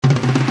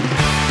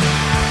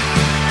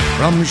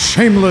From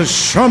shameless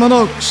Sherman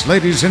Oaks,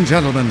 ladies and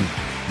gentlemen,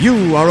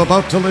 you are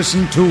about to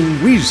listen to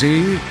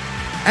Wheezy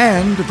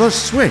and the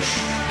Swish.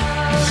 She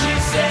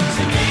said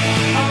to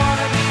me, I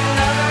wanna be your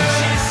lover.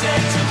 She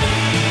said to me,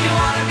 you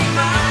wanna be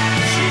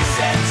mine. She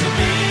said to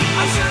me,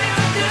 I'll show you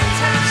a good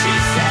time. She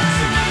said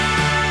to me.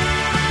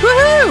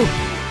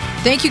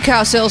 Woohoo! Thank you,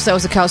 Cowsills. That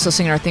was the Cowsills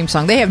singing our theme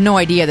song. They have no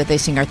idea that they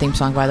sing our theme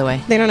song, by the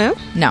way. They don't know?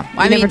 No.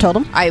 I never told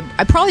them? I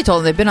probably told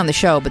them. They've been on the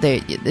show, but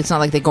it's not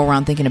like they go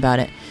around thinking about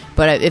it.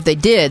 But if they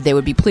did, they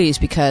would be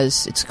pleased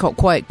because it's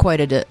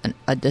quite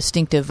a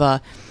distinctive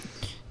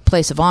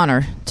place of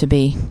honor to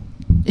be.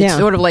 It's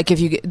sort of like if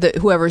you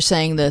whoever's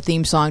sang the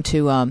theme song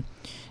to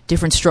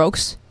Different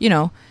Strokes, you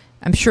know,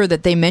 I'm sure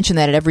that they mention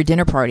that at every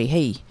dinner party.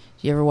 Hey,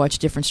 you ever watch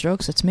Different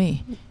Strokes? That's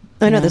me.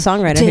 I know the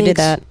songwriter who did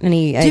that, and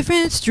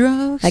Different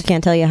Strokes. I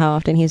can't tell you how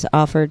often he's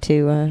offered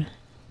to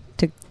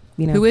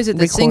Who is it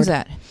that record. sings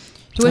that?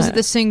 Who is it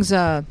that sings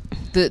the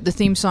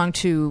theme song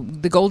to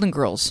the Golden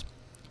Girls?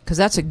 Because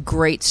that's a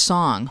great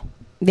song.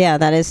 Yeah,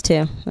 that is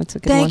too. That's a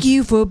good one. Thank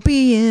you for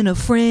being a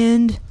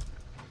friend.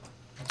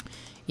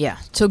 Yeah,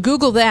 so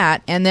Google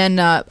that, and then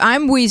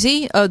I'm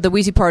Wheezy, the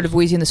Wheezy part of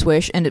Wheezy and the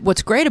Swish, and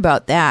what's great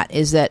about that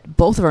is that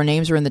both of our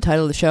names are in the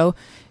title of the show.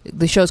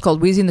 The show's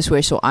called Wheezy and the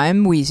Swish, so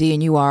I'm Wheezy,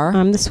 and you are?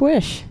 I'm the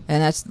Swish.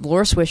 And that's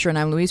Laura Swisher, and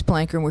I'm Louise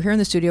Palanker, and we're here in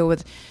the studio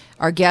with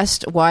our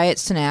guest, Wyatt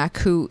Cenac,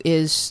 who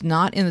is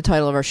not in the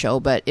title of our show,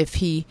 but if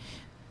he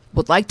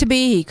would like to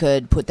be, he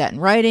could put that in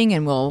writing,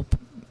 and we'll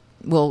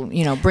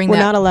bring We're that.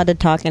 not allowed to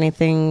talk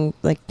anything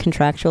like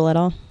contractual at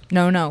all.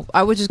 No.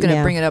 I was just going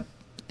to bring it up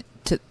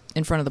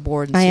in front of the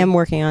board. And I am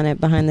working on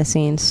it behind the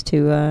scenes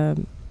to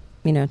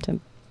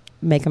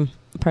make him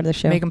part of the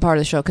show. Make him part of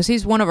the show because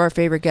he's one of our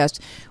favorite guests.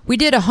 We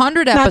did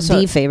 100 episodes. Not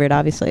the favorite,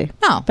 obviously.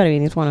 No, but I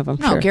mean he's one of them.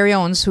 No, sure. Gary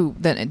Owens,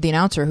 the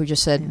announcer who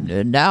just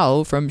said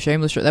now from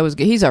Shameless.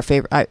 He's our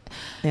favorite.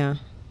 Yeah.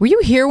 Were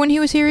you here when he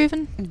was here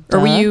even? Duh.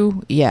 Or were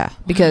you? Yeah,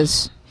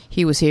 because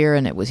he was here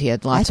and he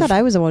had lots. I thought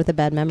I was the one with a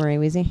bad memory,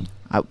 Wheezy.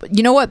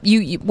 You know what?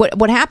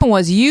 What happened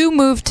was you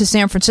moved to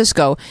San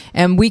Francisco,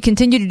 and we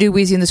continued to do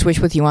Wheezy and the Swish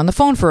with you on the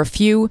phone for a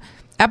few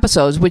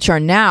episodes, which are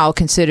now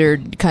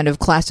considered kind of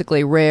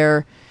classically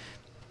rare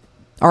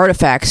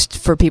artifacts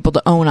for people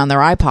to own on their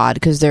iPod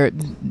because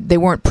they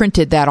weren't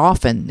printed that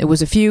often. It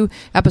was a few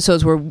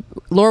episodes where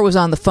Laura was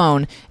on the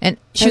phone, and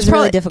she was probably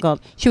really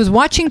difficult. She was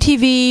watching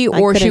TV,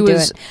 or she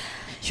was.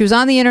 She was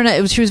on the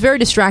internet. She was very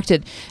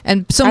distracted,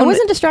 and I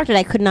wasn't distracted.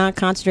 I could not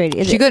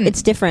concentrate. She couldn't.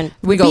 It's different.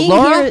 We go, Being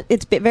Laura. Here,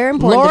 it's very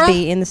important to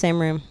be in the same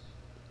room.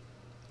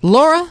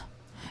 Laura,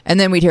 and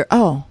then we'd hear,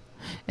 oh,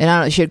 and I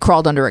don't know, she had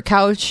crawled under a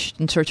couch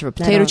in search of a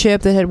potato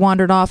chip that had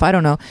wandered off. I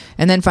don't know.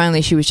 And then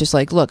finally, she was just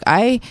like, "Look,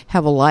 I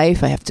have a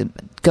life. I have to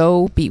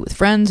go be with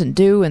friends and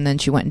do." And then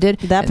she went and did.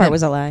 That part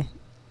was a lie.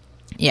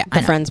 Yeah,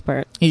 the friends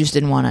part. You just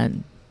didn't want to.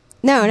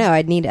 No.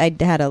 I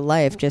had a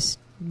life. Just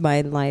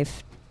my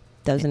life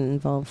doesn't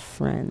involve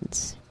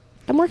friends.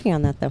 I'm working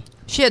on that though.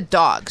 She had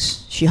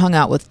dogs. She hung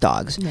out with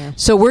dogs. Yeah.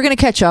 So we're going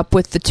to catch up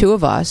with the two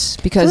of us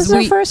because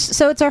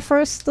so it's our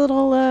first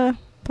little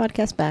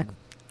podcast back.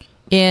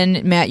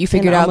 In Matt, you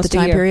figured out the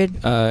time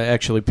period?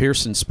 Actually,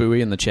 Pearson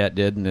Spooey in the chat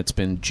did, and it's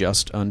been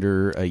just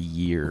under a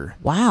year.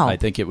 Wow. I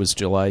think it was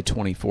July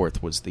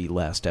 24th was the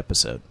last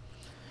episode.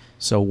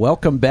 So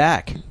welcome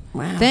back.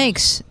 Wow.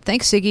 Thanks,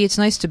 Siggy. It's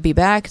nice to be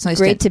back. It's nice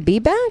great to be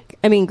back.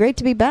 I mean, great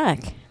to be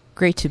back.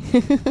 Great to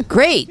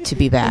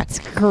be back. It's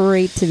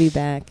great to be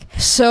back.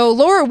 So,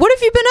 Laura, what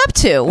have you been up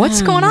to?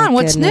 What's going on?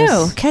 What's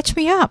new? Catch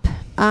me up.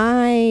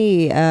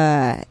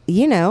 I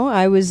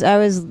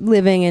was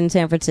living in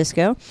San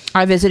Francisco.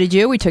 I visited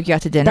you. We took you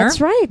out to dinner.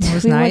 That's right. It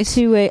was we nice.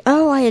 Went to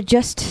I had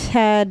just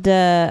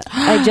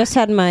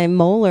had my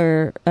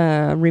molar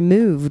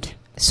removed.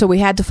 So we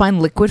had to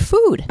find liquid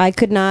food. I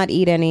could not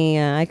eat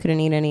any. I couldn't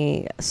eat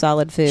any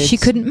solid food. She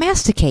couldn't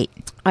masticate.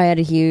 I had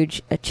a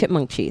huge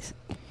chipmunk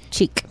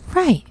cheek.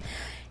 Right.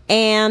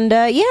 And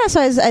so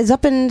I was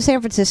up in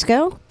San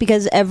Francisco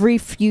because every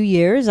few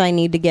years I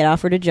need to get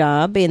offered a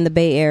job in the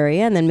Bay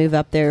Area and then move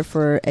up there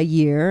for a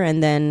year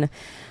and then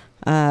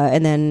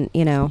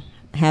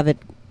have it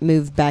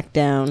moved back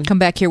down. Come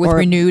back here with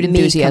renewed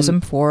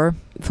enthusiasm for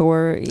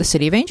the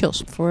City of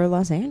Angels, for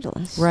Los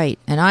Angeles. Right.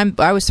 And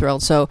I was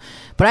thrilled. So,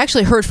 but I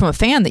actually heard from a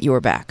fan that you were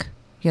back.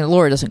 You know,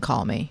 Laura doesn't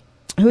call me.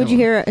 Who'd you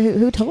hear?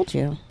 Who told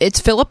you? It's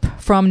Philip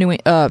from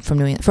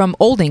from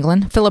Old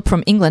England. Philip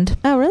from England.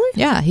 Oh, really?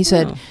 Yeah, he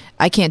said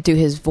I can't do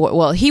his voice.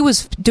 Well, he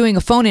was doing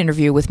a phone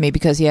interview with me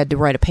because he had to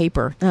write a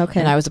paper. Okay.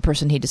 And I was the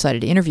person he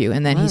decided to interview.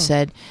 And then he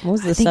said, "What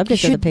was the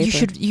subject of the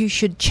paper?" You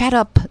should chat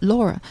up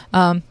Laura.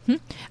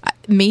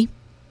 Me.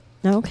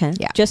 Oh, okay.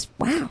 Yeah. Just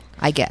wow.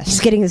 I guess he's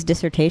getting his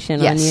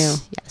dissertation on you.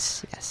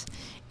 Yes.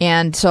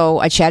 And so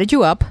I chatted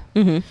you up.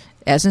 Mm-hmm.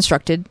 As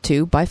instructed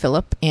to by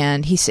Philip,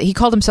 and he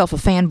called himself a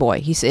fanboy.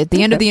 He said at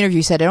the end of the interview,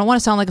 he said, "I don't want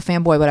to sound like a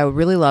fanboy, but I would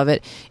really love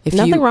it if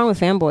Nothing wrong with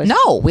fanboys.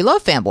 No, we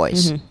love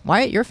fanboys. Mm-hmm.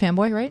 Wyatt, you're a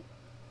fanboy, right?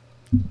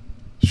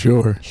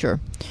 Sure.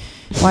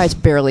 Wyatt's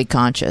barely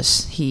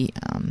conscious.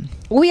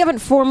 We haven't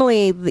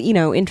formally,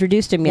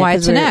 introduced him yet.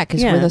 Wyatt Cenac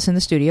is with us in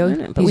the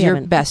studio. But He's your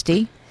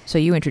bestie, so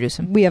you introduce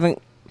him. We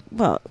haven't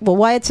Well,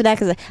 Wyatt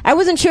Cenac is. I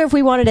wasn't sure if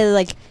we wanted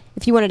to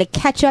if you wanted to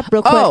catch up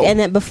real quick Oh. and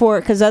then before,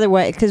 because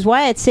otherwise, because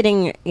Wyatt's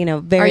sitting,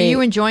 very. Are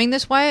you enjoying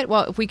this, Wyatt?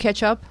 Well, if we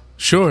catch up,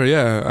 Sure,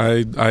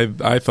 yeah.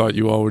 I thought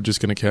you all were just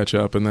going to catch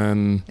up, and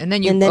then and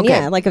then you, And then okay.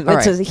 yeah, All it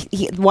right. says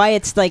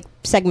Wyatt's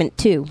segment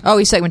 2. Oh,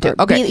 he's segment 2.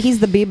 Okay. He's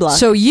the B block.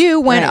 So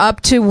you went Right.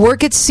 up to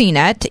work at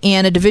CNET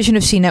and a division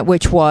of CNET,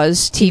 which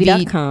was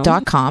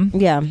TV.com.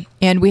 yeah.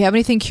 And we have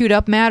anything queued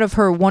up, Matt, of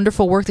her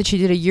wonderful work that she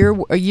did a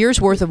year's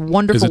worth of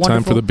wonderful. is it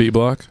time for the B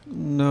block?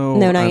 No,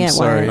 No, not I'm yet.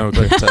 sorry. Why?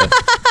 Okay.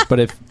 But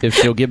if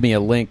she'll give me a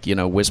link,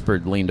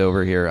 Whispered leaned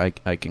over here,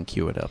 I can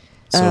queue it up.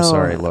 So Oh.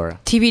 sorry, Laura.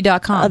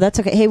 TV.com? Oh, that's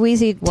okay. Hey,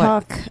 Wheezy, What?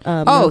 talk.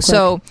 Oh, real quick.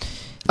 so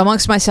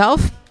amongst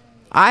myself,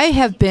 I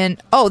have been.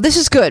 Oh, this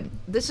is good.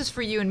 This is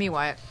for you and me,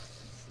 Wyatt.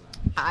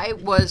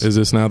 Is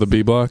this now the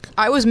B block?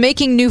 I was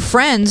making new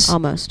friends.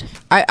 Almost.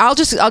 I'll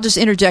just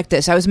interject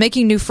this. I was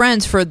making new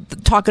friends for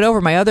Talk It Over.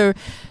 My other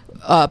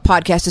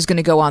podcast is going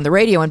to go on the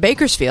radio in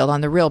Bakersfield, on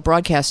the real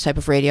broadcast type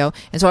of radio.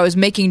 And so I was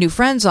making new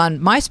friends on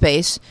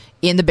MySpace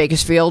in the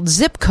Bakersfield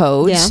zip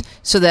codes Yeah.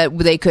 so that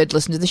they could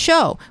listen to the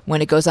show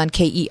when it goes on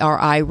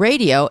KERI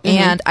radio.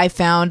 And I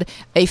found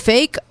a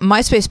fake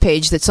MySpace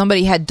page that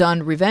somebody had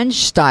done revenge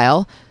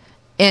style,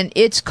 and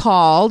it's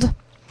called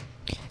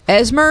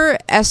Esmer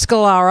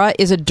Escalara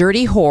is a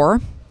Dirty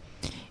Whore.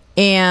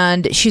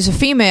 And she's a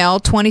female,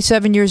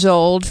 27 years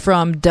old,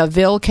 from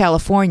DeVille,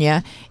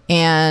 California.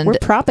 And We're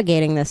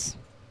propagating this.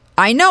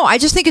 I know. I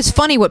just think it's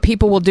funny what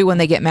people will do when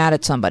they get mad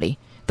at somebody.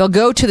 They'll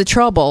go to the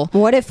trouble.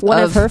 What if one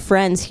of Of- her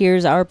friends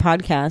hears our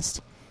podcast?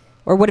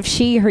 Or what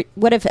if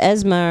what if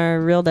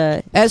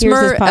Esmeralda hears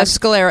Esmer this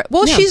Escalera.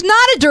 Well, Yeah. she's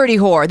not a dirty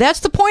whore. That's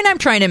the point I'm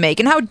trying to make.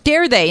 And how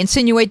dare they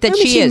insinuate that I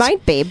mean, she is?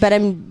 might be,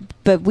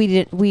 but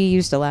we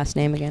used a last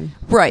name again.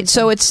 Right.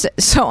 So it's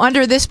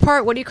under this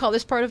part. What do you call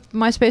this part of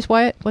MySpace,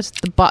 Wyatt? What's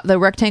the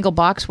rectangle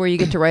box where you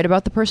get to write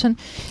about the person?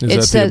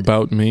 Is that the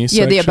About Me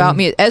Yeah, the section? About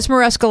Me.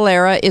 Esmer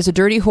Escalera is a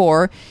dirty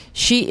whore.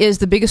 She is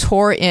the biggest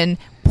whore in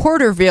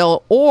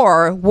Porterville,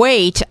 or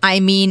wait, I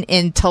mean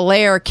in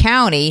Tulare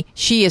County.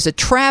 She is a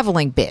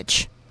traveling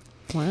bitch.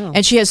 Wow.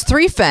 And she has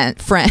three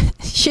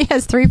She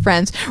has three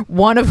friends,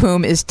 one of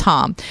whom is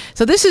Tom.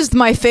 So this is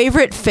my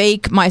favorite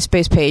fake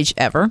MySpace page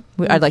ever.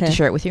 I'd like to Okay.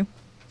 share it with you.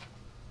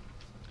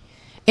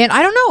 And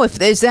I don't know if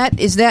is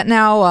that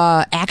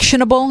now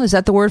actionable? Is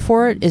that the word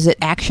for it? Is it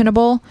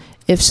actionable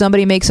if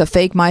somebody makes a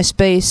fake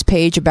MySpace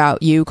page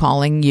about you,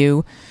 calling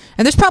you?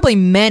 And there's probably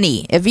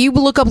many. If you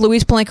look up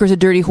Louise Palanker as a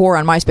dirty whore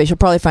on MySpace, you'll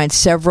probably find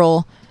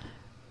several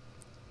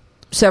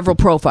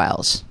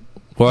profiles.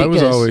 Well,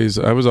 Because-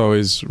 I was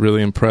always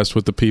really impressed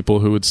with the people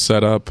who would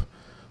set up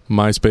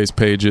MySpace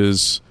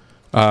pages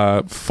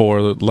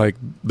for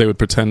they would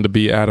pretend to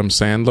be Adam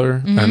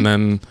Sandler, Mhm. and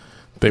then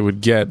they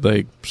would get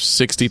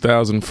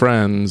 60,000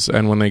 friends,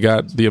 and when they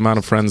got the amount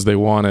of friends they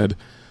wanted,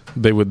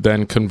 they would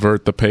then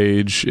convert the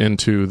page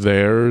into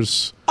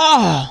theirs.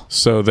 Oh,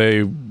 So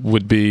they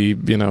would be,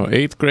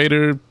 8th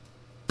grader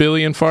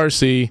Billion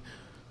Farsi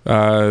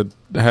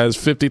has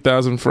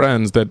 50,000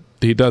 friends that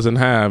he doesn't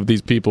have.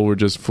 These people were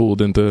just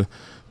fooled into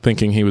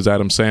thinking he was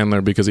Adam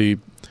Sandler because he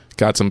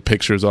got some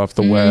pictures off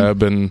the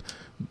web and,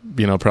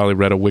 probably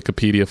read a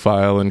Wikipedia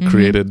file and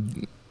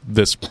created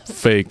this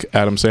fake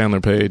Adam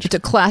Sandler page. it's a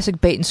classic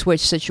bait and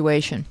switch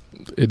situation.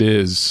 It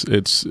is.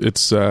 It's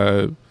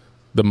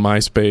the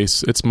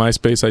MySpace. It's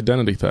MySpace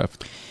identity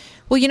theft.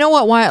 Well, you know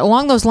what? Wyatt?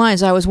 Along those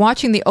lines, I was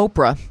watching the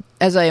Oprah,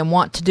 as I am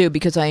wont to do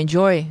because I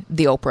enjoy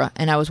the Oprah,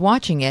 and I was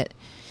watching it.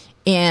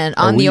 And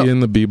Are on we the in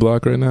the B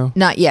block right now?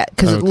 not yet,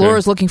 because Okay.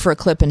 Laura's looking for a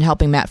clip and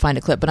helping Matt find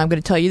a clip. But I'm going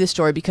to tell you the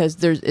story because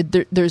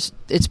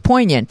it's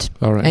poignant,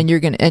 All right.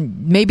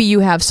 and maybe you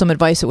have some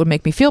advice that would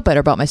make me feel better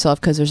about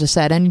myself because there's a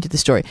sad ending to the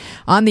story.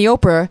 On the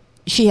Oprah,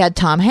 she had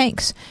Tom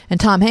Hanks, and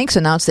Tom Hanks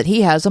announced that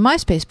he has a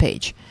MySpace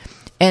page,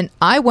 and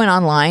I went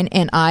online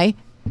and I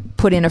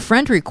put in a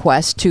friend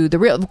request to the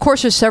real. Of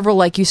course, there's several,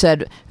 like you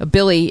said,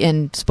 Billy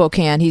in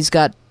Spokane. He's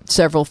got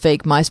several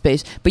fake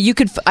MySpace, but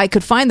I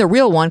could find the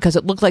real one because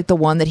it looked like the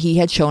one that he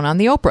had shown on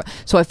the Oprah.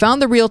 So I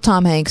found the real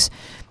Tom Hanks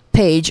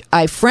page.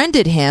 I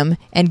friended him,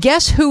 and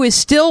guess who is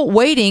still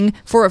waiting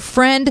for a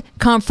friend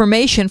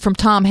confirmation from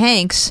Tom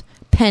Hanks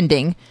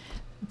pending?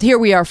 Here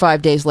we are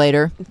 5 days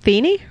later.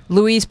 Feeny?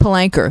 Louise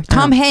Palanker.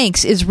 Tom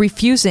Hanks is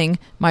refusing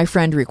my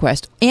friend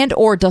request and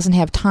or doesn't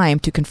have time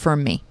to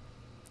confirm me.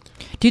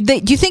 Do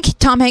you think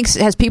Tom Hanks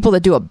has people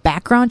that do a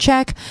background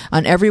check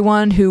on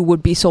everyone who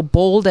would be so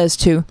bold as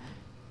to...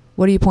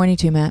 What are you pointing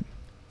to, Matt?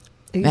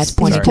 Matt's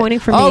pointing. He's pointing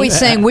for Oh, me. he's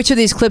saying which of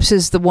these clips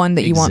is the one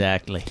that you want.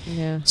 Exactly.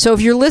 Yeah. So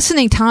if you're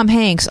listening, Tom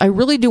Hanks, I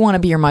really do want to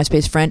be your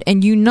MySpace friend,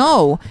 and you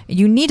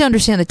need to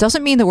understand that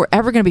doesn't mean that we're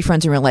ever going to be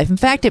friends in real life. In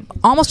fact, it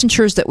almost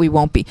ensures that we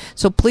won't be.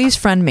 So please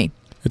friend me.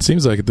 It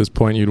seems like at this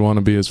point you'd want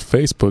to be his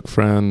Facebook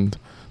friend.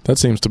 That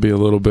seems to be a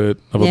little bit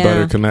of a Yeah.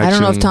 better connection. I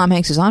don't know if Tom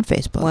Hanks is on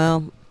Facebook.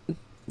 Well,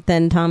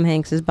 then Tom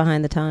Hanks is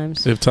behind the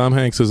times. If Tom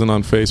Hanks isn't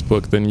on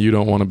Facebook, then you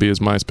don't want to be his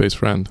MySpace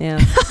friend. Yeah.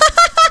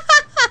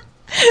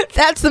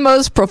 That's the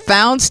most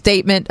profound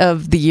statement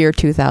of the year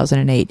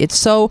 2008. It's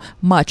so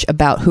much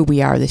about who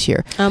we are this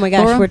year. Oh my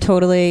gosh, Laura? we're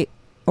totally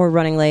We're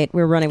running late.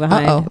 We're running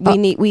behind.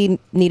 Uh-oh. We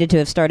needed to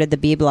have started the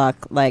B block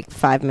like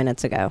 5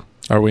 minutes ago.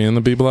 Are we in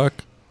the B block?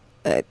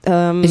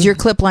 Is your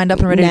clip lined up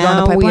and ready to go on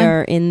the Now pipeline? we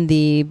are in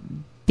the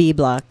B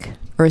block.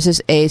 Or is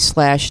this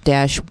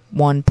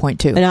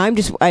A/-1.2? And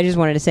I just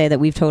wanted to say that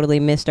we've totally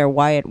missed our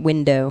Wyatt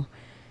window,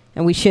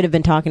 and we should have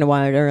been talking to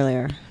Wyatt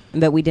earlier,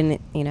 but we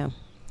didn't.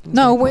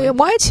 No,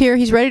 Wyatt's here.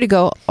 He's ready to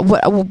go.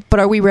 But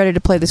are we ready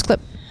to play this clip?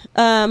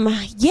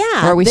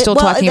 Yeah. Or are we still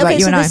talking about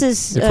you and I? This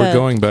is, If we're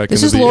going back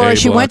This into is the Laura. A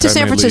She block, went to I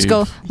San may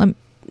Francisco. leave.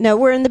 No,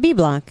 we're in the B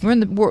block. We're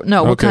we're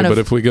Okay, kind of. but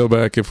if we go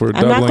back, if we're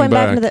I'm not doubling going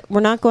back. back, We're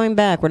not going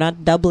back. We're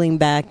not doubling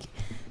back.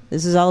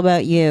 This is all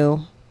about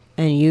you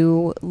and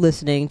you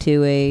listening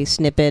to a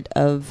snippet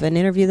of an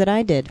interview that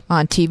I did.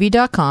 on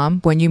TV.com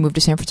when you moved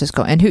to San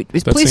Francisco. And who?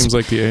 that Please, seems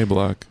like the A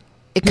block.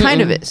 it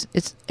kind of is.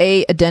 It's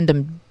A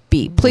addendum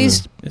B.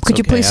 Please, It's could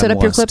you okay, please set I'm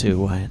up your lost clip? Too,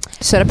 Wyatt.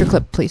 Set up your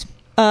clip, please.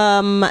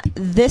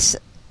 This.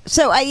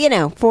 So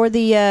for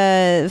the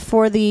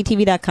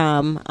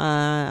TV.com,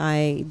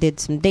 I did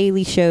some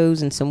daily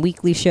shows and some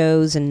weekly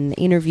shows and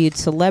interviewed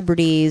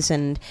celebrities,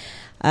 and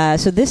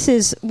so this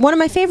is one of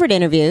my favorite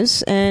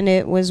interviews, and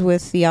it was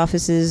with The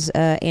Office's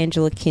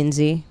Angela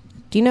Kinsey.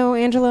 Do you know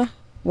Angela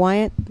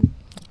Wyatt?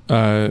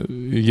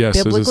 Yes.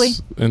 Is Biblically?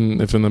 this,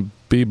 if in the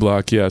B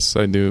block, yes,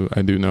 I do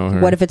know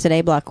her. What if it's an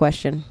A block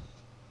question?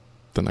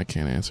 Then I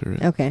can't answer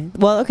it. Okay.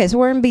 Well, okay. So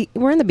we're in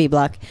the B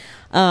block.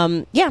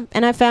 Yeah,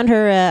 and I found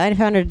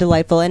her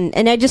delightful,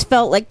 and I just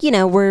felt like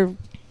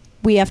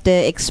we have to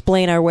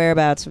explain our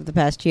whereabouts of the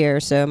past year,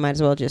 so might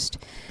as well just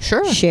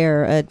Sure.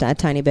 share a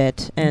tiny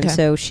bit. And Okay.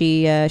 so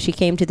she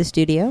came to the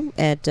studio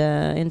at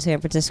in San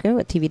Francisco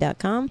at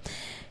TV.com,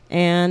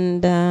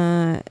 and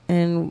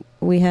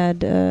we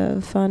had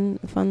a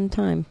fun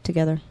time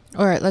together.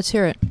 All right, let's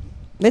hear it.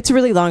 It's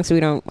really long, so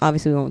we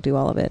won't do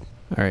all of it.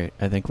 All right,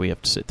 I think we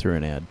have to sit through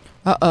an ad.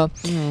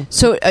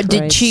 So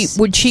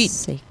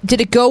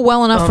did it go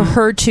well enough for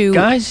her to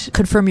Guys,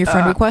 confirm your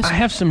friend request? I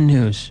have some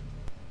news.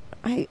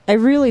 I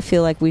really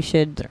feel like we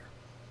should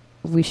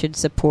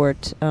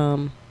support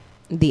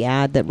the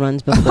ad that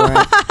runs before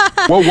it.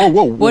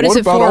 Whoa. What is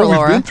it about for, all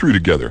Laura? we've been through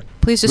together?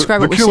 Please describe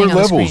the what we're killer seeing on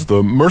the levels, screen.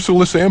 the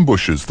merciless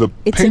ambushes, the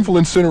It's a- painful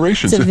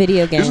incinerations. it's a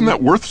video game. Isn't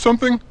that worth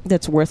something?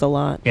 That's worth a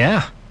lot.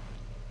 Yeah.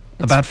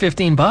 About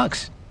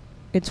 $15.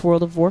 It's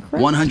World of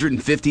Warcraft.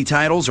 150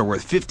 titles are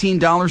worth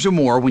 $15 or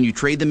more when you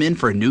trade them in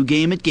for a new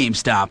game at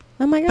GameStop.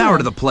 Oh my god! Power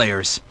to the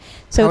players.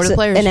 So Power it's to the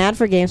players. an ad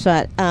for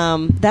GameSpot.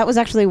 That was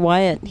actually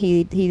Wyatt.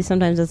 He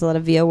sometimes does a lot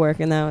of VO work,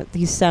 and now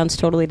he sounds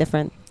totally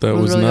different. That It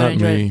was was really good. I not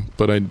enjoyed me,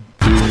 but I do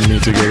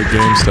need to go to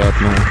GameStop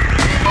now.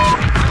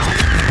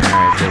 All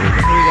right, there we go.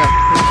 Here we go.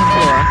 Here comes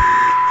Laura.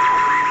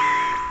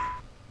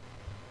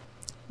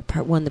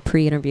 Part 1, the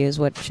pre-interview, is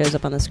what shows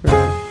up on the screen.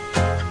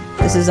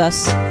 This is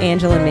us,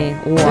 Angela and me,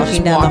 They're walking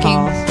just down walking the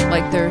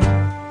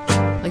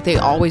halls. like they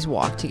always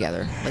walk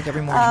together, like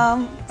every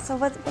morning. So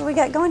what do we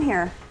got going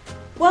here?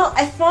 Well,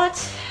 I thought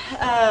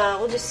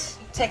we'll just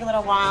take a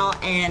little while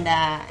and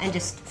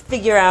just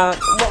figure out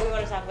what we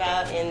want to talk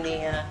about in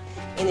the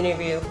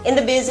interview. In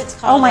the biz, it's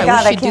called. Oh my we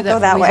God, I should do can't that go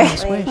that for way.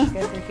 Weezy on the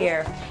Squish. Go through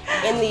here.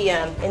 In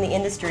the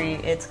industry,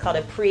 it's called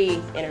a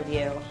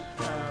pre-interview.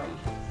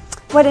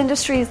 What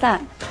industry is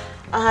that?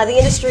 The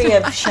industry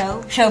of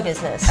show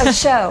business. Of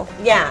show.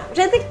 Yeah, which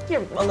I think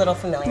you're a little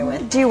familiar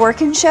with. Do you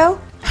work in show?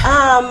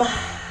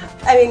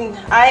 I mean,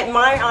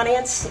 my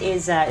audience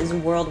is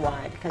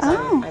worldwide because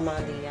Oh. I'm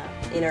on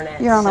the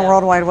internet. You're on the so-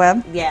 World Wide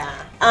Web. Yeah.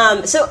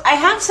 So I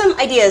have some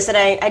ideas that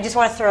I just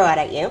want to throw out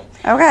at you.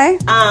 Okay.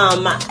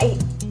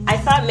 I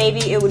thought maybe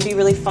it would be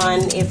really fun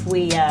if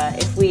we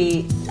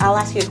I'll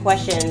ask you a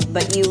question,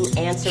 but you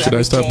answer. Should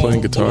I stop everything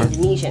playing guitar? in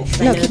Indonesian?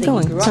 'cause I No, keep know that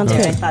going. You grew up Sounds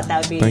there. good. I thought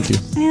that would be. Thank you.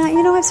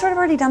 Yeah, I've sort of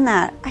already done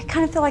that. I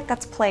kind of feel like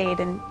that's played,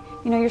 and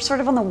you're sort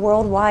of on the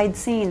worldwide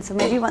scene. So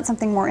maybe you want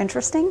something more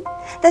interesting.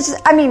 That's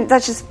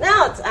just.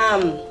 No, it's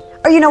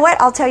Or you know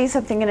what? I'll tell you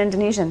something in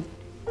Indonesian.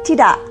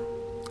 Tidak.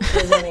 what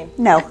does that mean?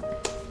 No.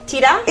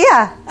 Tida?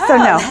 Yeah. So Oh,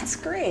 no. that's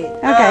great.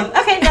 Okay.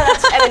 Okay. No,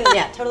 that's. I mean,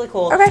 yeah, totally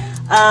cool. Okay.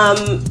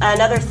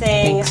 Another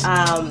thing. No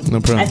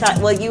problem. I thought.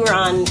 Well, you were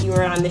on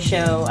the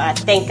show.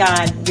 Thank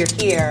God you're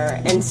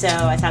here. And so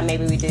I thought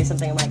maybe we'd do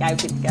something like I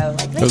could go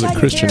like. That was a "Thank God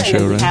Christian you're here,"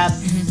 show, and then right?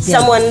 we'd have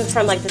someone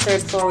from like the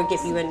third floor would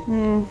get you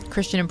in.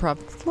 Christian improv.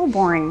 It's a little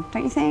boring,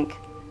 don't you think?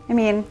 I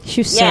mean,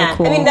 She was a I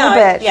mean, no, little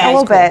bit. yeah, a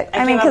little it's cool. bit. I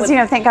came mean, up because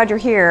with- thank God you're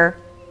here.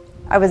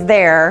 I was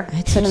there. Oh, I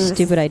had such And this-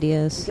 stupid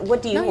ideas.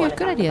 What do you No, you want have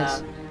to good talk ideas.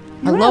 about?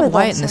 You I know what love would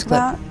Wyatt to in this talk clip.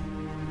 about?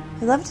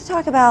 I'd love to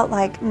talk about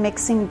like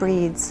mixing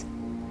breeds,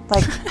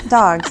 like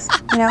dogs.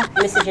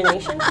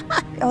 Miscegenation?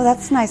 Oh,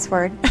 that's a nice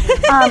word.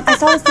 I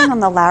saw this thing on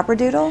the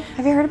Labradoodle.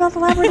 Have you heard about the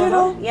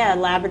Labradoodle? Yeah,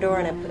 Labrador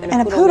and And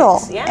a a poodle,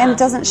 mix. Yeah. and it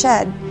doesn't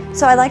shed.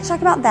 So I'd like to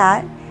talk about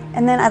that,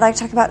 and then I'd like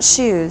to talk about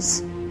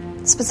shoes,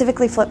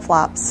 specifically flip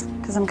flops,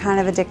 because I'm kind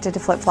of addicted to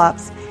flip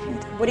flops.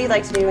 What do you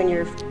like to do in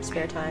your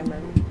spare time?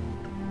 Or...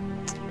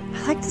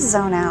 I like to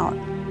zone out.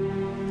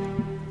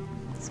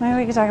 So maybe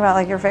we could talk about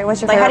like what's your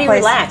Like, favorite how do you place?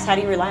 relax? How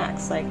do you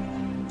relax? Like,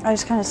 I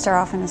just kind of stare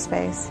off into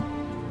space.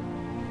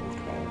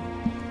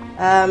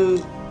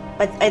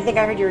 But I think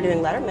I heard you were doing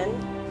Letterman.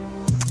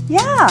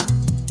 Yeah.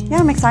 Yeah,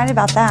 I'm excited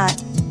about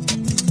that.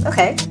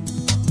 Okay.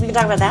 We can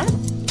talk about that?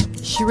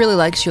 She really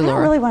likes you, I don't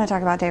Laura. really want to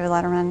talk about David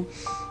Letterman.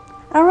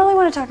 I don't really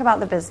want to talk about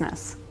the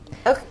business.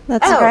 Okay.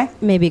 That's okay.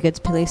 Maybe a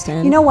good place to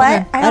end. You know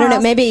what? Okay. I don't know.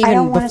 Maybe I even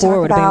don't wanna before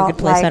talk would have been a good about,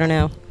 place. I like- don't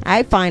know.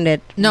 I find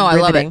it No, I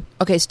love it. riveting.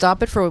 Okay,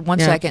 stop it for one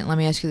Yeah. second. Let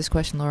me ask you this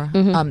question, Laura.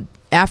 Mhm.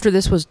 After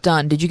this was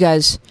done, did you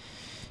guys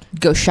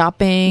go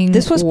shopping?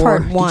 This was or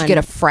part Did one. you get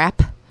a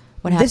frap?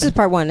 What happened? This is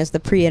part one, is the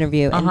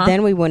pre-interview, Uh-huh. and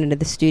then we went into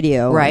the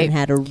studio Right. and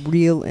had a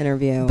real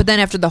interview. But then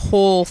after the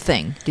whole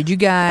thing, did you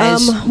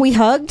guys? We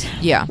hugged.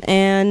 Yeah.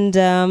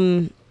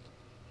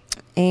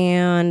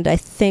 And I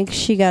think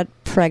she got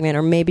pregnant,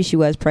 or maybe she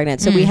was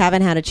pregnant. So we Mm.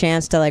 haven't had a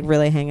chance to like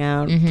really hang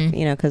out, Mhm.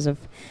 you know, because of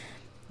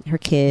her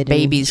kid.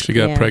 Babies. She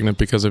got Yeah. pregnant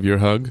because of your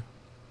hug.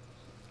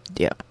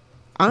 Yeah.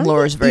 I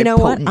Laura's think- very You know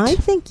potent. what? I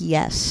think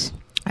yes.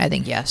 I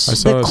think yes. I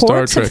saw The a Star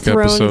courts have Trek thrown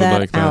episode that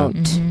like that. out.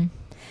 Mhm.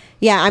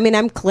 Yeah, I mean,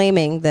 I'm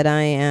claiming that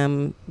I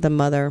am the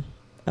mother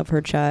of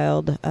her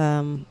child,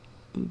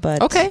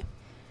 but Okay,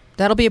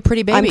 that'll be a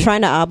pretty baby. I'm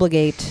trying to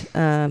obligate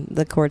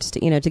the courts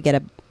to, you know, to get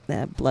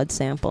a blood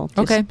sample. Just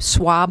Okay,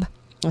 swab.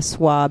 a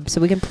swab,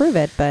 so we can prove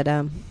it. But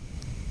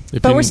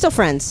If but you- we're still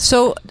friends.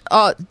 So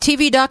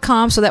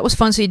TV.com. So that was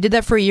fun. So you did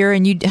that for a year,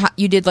 and you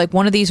did like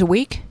one of these a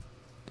week.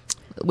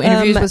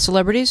 Interviews with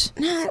celebrities.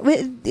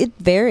 It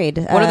varied.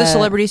 What other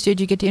celebrities did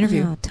you get to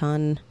interview? A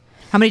ton.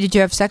 How many did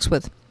you have sex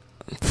with?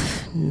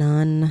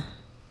 None.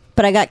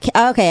 But I got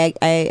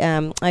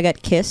I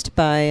got kissed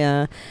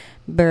by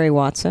Barry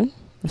Watson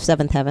of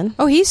Seventh Heaven.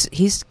 Oh,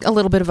 he's a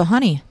little bit of a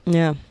honey.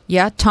 Yeah.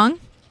 Yeah, tongue.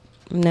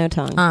 No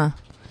tongue.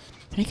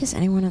 Did I kiss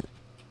anyone?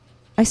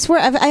 I swear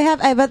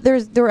I bet there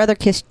were other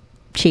cheeks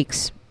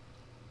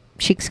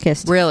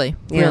kissed. Really,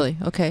 Yeah. really.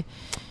 Okay.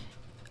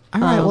 All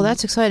right. Well, Um,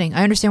 that's exciting.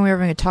 I understand we're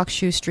having a talk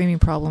shoe streaming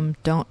problem.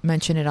 Don't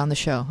mention it on the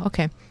show.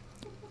 Okay.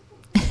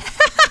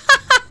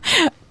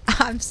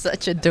 I'm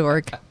such a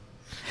dork.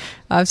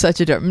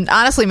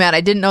 Honestly, Matt,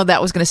 I didn't know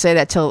that was going to say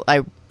that till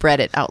I read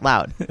it out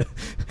loud.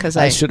 Because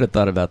I should have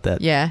thought about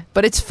that. Yeah,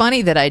 but it's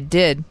funny that I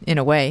did in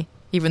a way.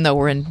 Even though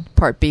we're in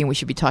part B and we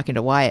should be talking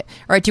to Wyatt.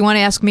 All right. Do you want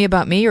to ask me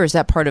about me, or is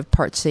that part of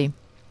part C?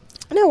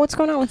 No, what's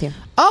going on with you?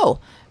 Oh,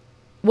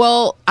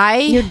 well,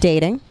 You're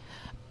dating.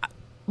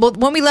 Well,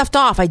 when we left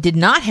off, I did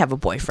not have a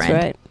boyfriend.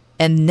 That's right.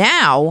 And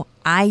now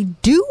I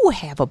do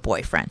have a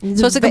boyfriend.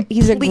 He's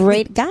a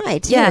great guy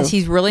too. Yes,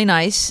 he's really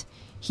nice.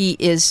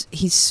 He's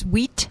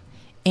sweet,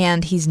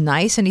 and he's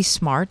nice, and he's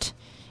smart,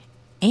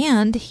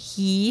 and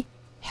he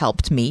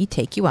helped me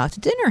take you out to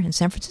dinner in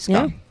San Francisco.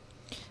 Yeah.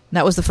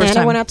 That was the first and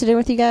time. I went out to dinner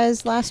with you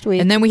guys last week.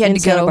 And then we had in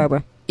to go. Santa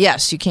Barbara.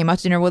 Yes, you came out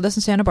to dinner with us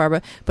in Santa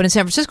Barbara. But in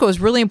San Francisco, it was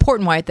really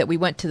important, Wyatt, that we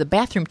went to the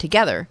bathroom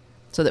together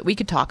so that we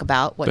could talk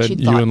about what that she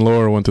you thought. and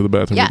Laura went to the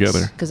bathroom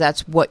together. Because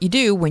that's what you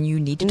do when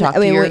you need to talk I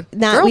mean, to your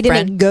we girlfriend.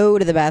 didn't go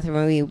to the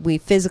bathroom. We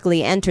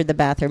physically entered the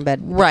bathroom, but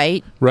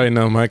Right. Right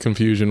now, my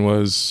confusion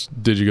was: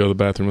 did you go to the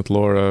bathroom with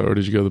Laura, or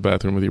did you go to the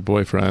bathroom with your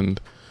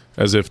boyfriend?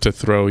 As if to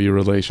throw your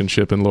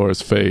relationship in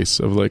Laura's face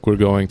of like, we're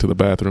going to the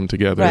bathroom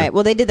together. right.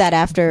 Well, they did that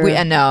after.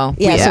 No.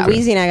 Yeah. So we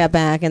Weezy and I got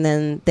back, and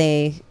then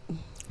they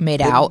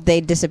made out.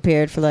 They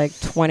disappeared for like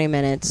 20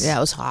 minutes. Yeah, it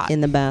was hot in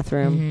the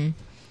bathroom.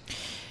 Mhm.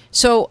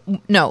 So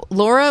no,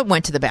 Laura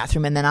went to the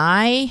bathroom, and then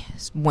I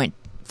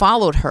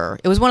followed her.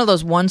 It was one of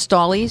those one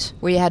stallies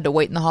where you had to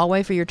wait in the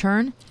hallway for your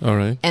turn. All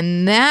right.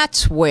 And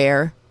that's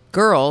where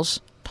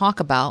girls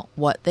talk about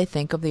what they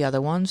think of the other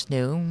one's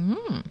new.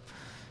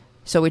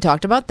 So we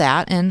talked about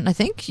that, and I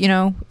think,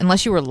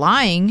 unless you were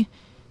lying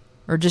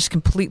or just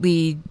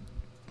completely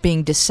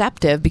being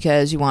deceptive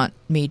because you want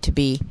me to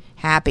be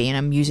happy, and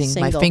I'm using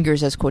my Single.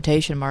 fingers as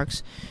quotation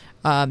marks,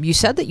 you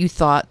said that you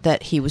thought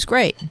that he was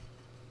great.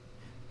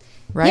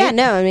 Right? Yeah.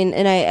 No. I mean,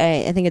 and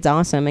I think it's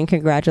awesome, and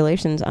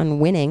congratulations on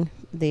winning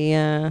the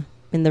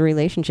in the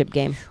relationship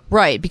game.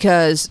 Right,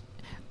 because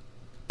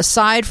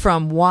aside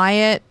from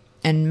Wyatt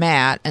and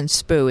Matt and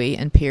Spooey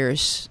and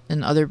Pierce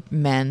and other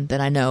men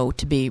that I know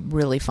to be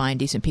really fine,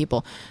 decent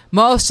people,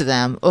 most of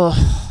them,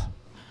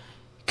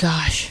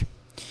 gosh,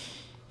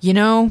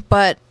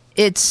 but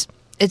it's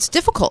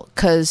difficult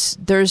because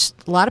there's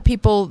a lot of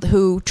people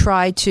who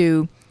try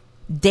to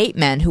date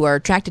men who are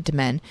attracted to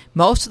men.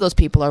 Most of those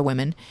people are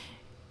women,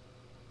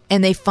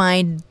 and they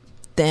find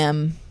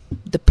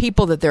the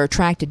people that they're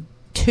attracted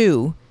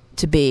to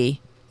be,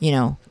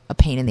 a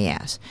pain in the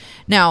ass.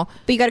 Now,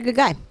 but you got a good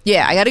guy.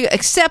 Yeah, I got to.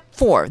 Except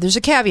for there's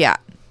a caveat.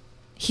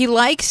 He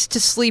likes to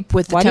sleep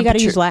with the Why do you temperature. got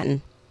to use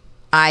Latin?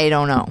 I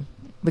don't know,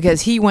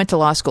 because he went to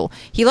law school.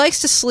 He likes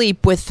to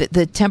sleep with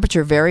the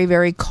temperature very,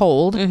 very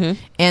cold, and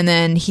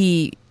then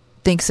he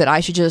thinks that I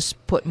should just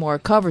put more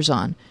covers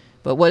on.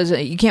 But what is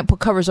it? You can't put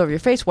covers over your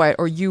face, Wyatt,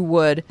 or you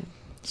would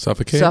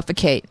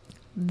suffocate.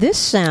 This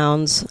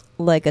sounds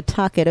like a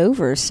talk it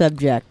over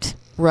subject.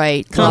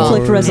 Right.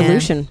 Conflict Or-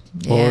 resolution.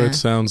 Or it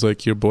sounds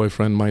like your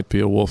boyfriend might be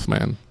a wolf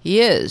man. He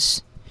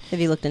is. Have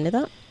you looked into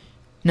that?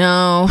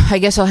 No, I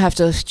guess I'll have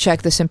to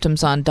check the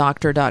symptoms on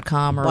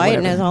doctor.com or Wyatt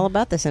whatever. knows all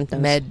about the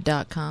symptoms.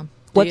 Med.com.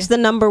 What's the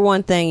number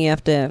one thing you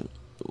have to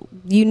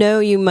you know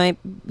you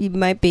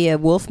might be a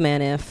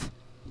wolfman if.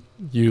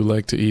 You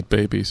like to eat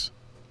babies.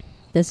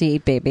 Does he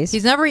eat babies?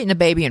 He's never eaten a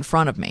baby in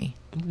front of me.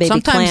 Baby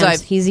Sometimes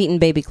clams. He's eaten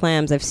baby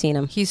clams. I've seen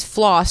him. He's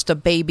flossed a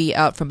baby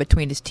out from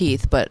between his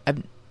teeth, but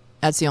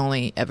that's the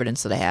only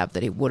evidence that I have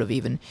that he would have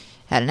even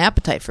had an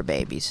appetite for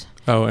babies.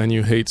 Oh, and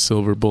you hate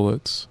silver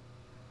bullets.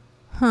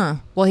 Huh.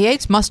 Well, he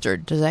hates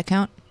mustard. Does that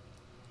count?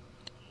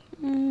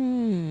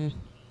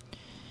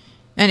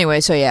 Anyway,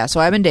 so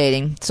I've been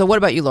dating. So what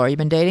about you, Laura? You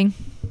been dating?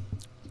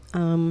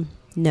 No.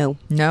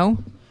 No?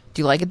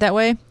 Do you like it that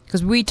way?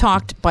 Because we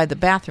talked by the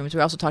bathrooms.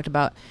 We also talked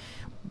about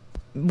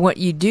what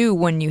you do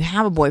when you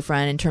have a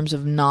boyfriend in terms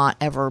of not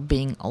ever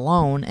being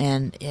alone,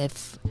 and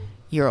if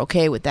you're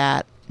okay with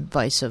that,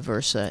 vice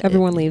versa.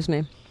 Everyone leaves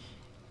me.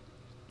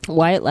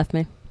 Wyatt left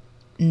me.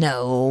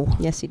 No.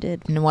 Yes, he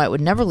did. And Wyatt would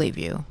never leave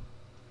you.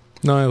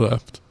 No, I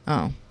left.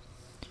 Oh.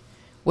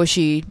 Was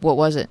she, what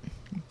was it?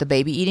 The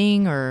baby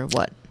eating or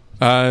what?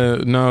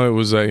 No, it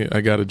was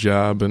I got a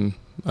job and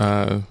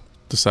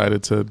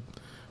decided to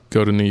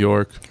go to New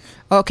York.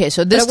 Okay,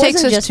 so this But it takes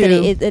wasn't us just to...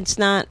 that it's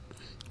not...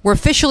 We're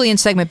officially in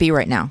segment B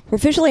right now. We're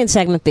officially in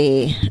segment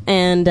B,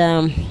 and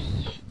I'm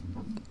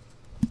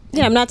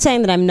not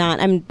saying that I'm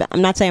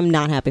not saying I'm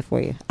not happy for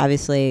you.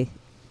 Obviously,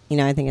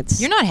 I think it's...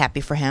 You're not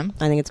happy for him.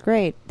 I think it's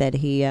great that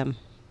he...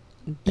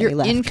 You're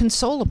left.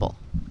 inconsolable.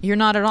 You're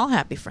not at all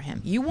happy for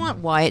him. You want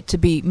Wyatt to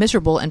be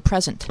miserable and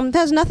present. It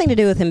has nothing to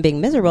do with him being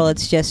miserable.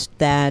 It's just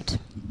that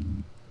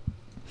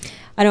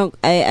I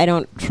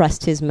don't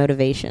trust his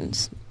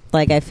motivations.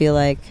 Like I feel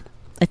like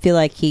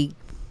he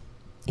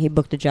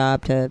booked a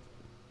job to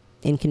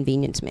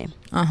inconvenience me.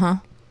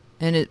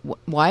 And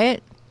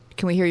Wyatt,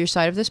 can we hear your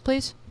side of this,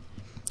 please?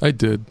 I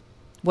did.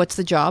 What's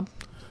the job?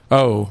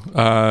 Oh,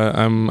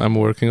 I'm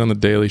working on the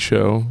Daily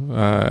Show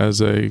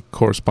as a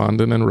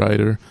correspondent and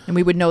writer. And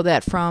we would know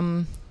that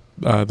from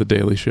the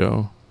Daily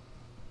Show.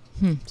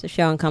 It's a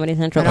show on Comedy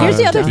Central. I Here's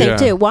the other thing yeah.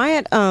 too.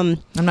 Wyatt. I'm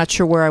not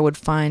sure where I would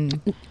find.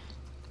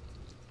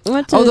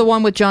 What's The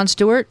one with Jon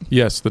Stewart.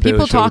 Yes, the Daily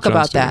People Show with talk Jon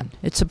about Stewart. that.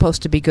 It's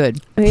supposed to be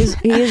good. he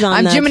is on.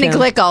 I'm that Jiminy show.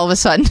 Glick all of a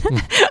sudden.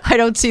 I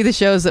don't see the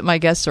shows that my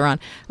guests are on.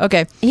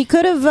 Okay. He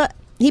could have.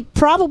 He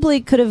probably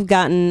could have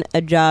gotten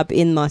a job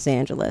in Los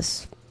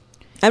Angeles.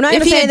 I'm not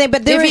going to say anything,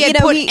 but if he had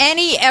put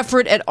any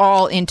effort at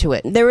all into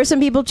it, there were some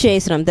people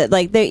chasing him. That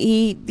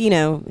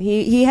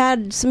he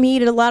had some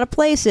heat at a lot of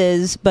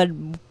places, but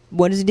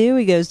what does he do?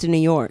 He goes to New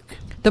York.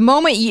 the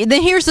moment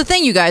then here's the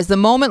thing, you guys. The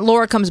moment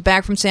Laura comes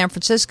back from San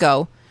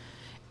Francisco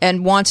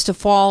and wants to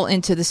fall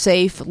into the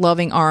safe,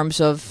 loving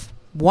arms of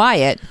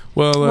Wyatt.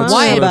 Well, that's,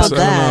 Wyatt that's, about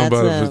I don't know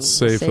that. about if it's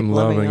safe and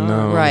loving.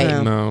 No,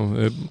 Right. No,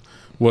 it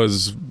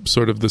was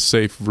sort of the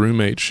safe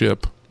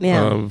roommate-ship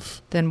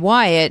of. Then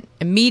Wyatt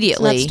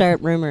immediately. Let's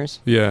start rumors.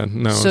 Yeah,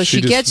 no. So she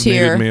just gets needed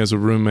here- me as a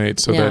roommate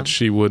so Yeah. that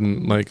she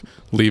wouldn't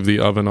leave the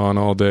oven on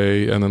all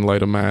day and then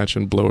light a match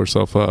and blow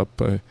herself up.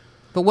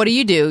 But what do?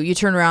 You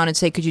turn around and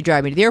say, "Could you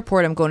drive me to the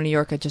airport? I'm going to New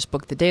York. I just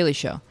booked the Daily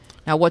Show."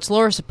 Now, what's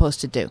Laura supposed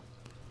to do?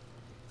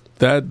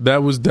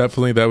 That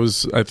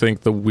was I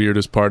think the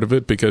weirdest part of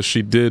it, because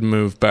she did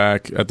move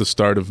back at the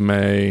start of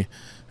May,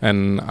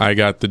 and I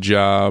got the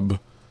job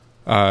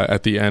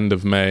at the end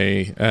of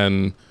May.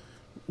 And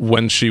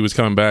when she was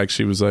coming back,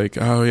 she was like,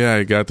 "Oh yeah,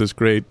 I got this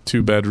great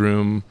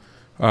 2-bedroom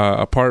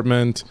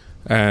apartment,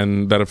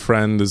 and that a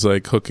friend is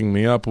hooking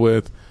me up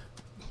with.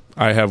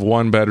 I have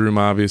 1 bedroom,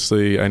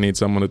 obviously. I need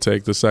someone to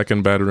take the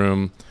 2nd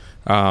bedroom."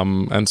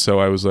 And so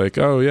I was like,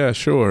 "Oh yeah,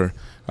 sure.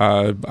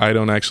 I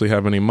don't actually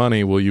have any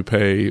money. Will you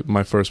pay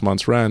my first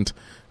month's rent?"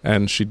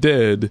 And she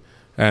did.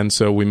 And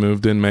so we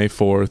moved in May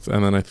 4th.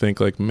 And then I think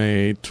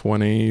May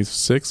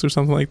 26th or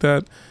something like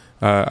that,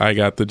 I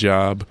got the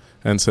job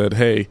and said,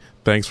 "Hey,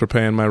 thanks for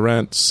paying my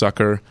rent,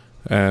 sucker,"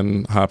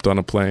 and hopped on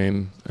a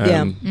plane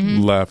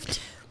and left.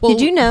 Well,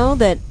 Did you know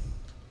that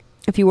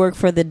if you work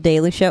for the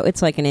Daily Show,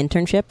 it's like an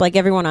internship? Like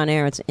everyone on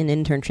air, it's an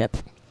internship.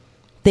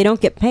 They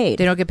don't get paid.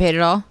 They don't get paid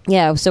at all?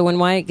 Yeah, so when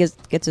Wyatt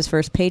gets his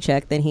first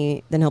paycheck, then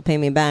he'll pay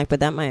me back.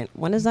 But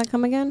when does that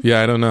come again?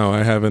 Yeah, I don't know.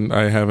 I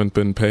haven't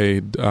been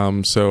paid.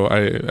 So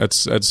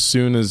as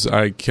soon as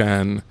I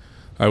can,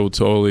 I will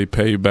totally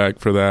pay you back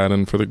for that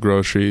and for the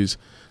groceries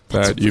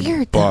that you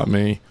weird, bought though.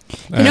 me.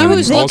 You know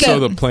who's also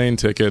looking- the plane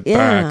ticket Yeah.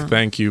 back.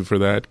 Thank you for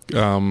that.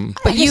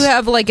 But you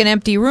have an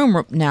empty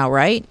room now,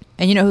 right?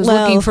 And you know who's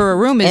Well, looking for a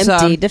room is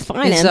empty.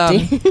 Define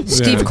empty.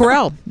 Steve Yeah.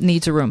 Carell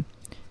needs a room,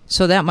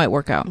 so that might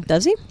work out.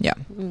 Does he? Yeah,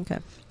 Okay.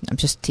 I'm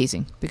just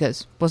teasing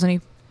because wasn't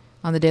he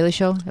on the Daily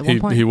Show at one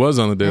point? He was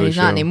on the And Daily he's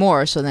Show. not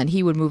anymore. So then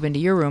he would move into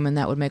your room, and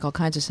that would make all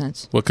kinds of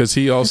sense. Well, because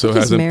he also I think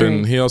he's hasn't been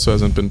married. he also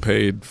hasn't been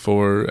paid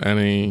for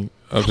any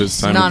of his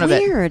time. None of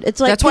it. Weird. It's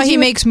like That's why 'cause he you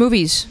would- makes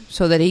movies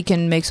so that he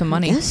can make some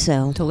money I guess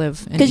so. to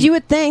live. And Because eat. you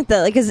would think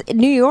that, because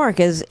New York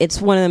it's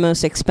one of the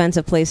most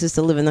expensive places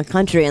to live in the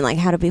country, and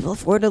how do people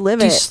afford to live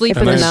Do you it sleep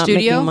if in they're the not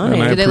studio? making money?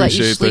 And I Do they let you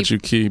appreciate that sleep? you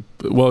keep.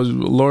 Well,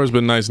 Laura's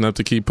been nice enough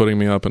to keep putting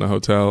me up in a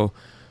hotel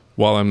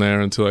while I'm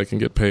there until I can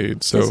get paid.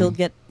 'Cause So he'll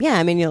get. Yeah,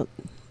 I mean you'll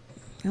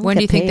when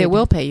do you get think they paid.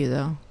 will pay you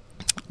though?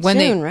 When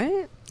Soon,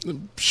 right?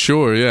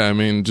 sure, yeah. I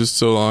mean, just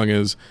so long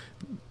as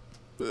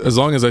as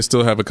long as I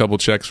still have a couple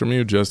checks from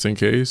you, just in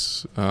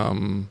case.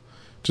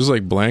 Just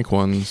like blank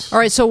ones. All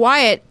right, so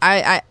Wyatt,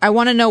 I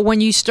want to know when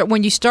you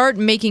start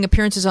making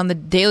appearances on the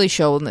Daily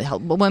Show.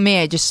 Well,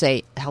 may I just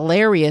say,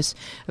 hilarious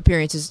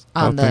appearances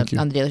on the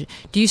Daily Show.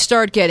 Do you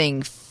start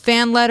getting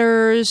fan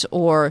letters,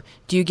 or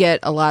do you get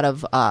a lot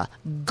of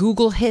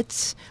Google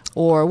hits,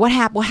 or what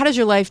happens? How does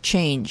your life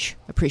change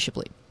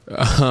appreciably?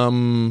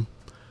 It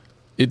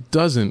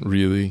doesn't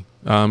really.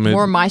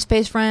 More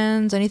MySpace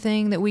friends?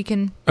 Anything that we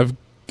can?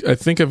 I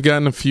think I've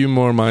gotten a few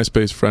more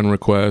MySpace friend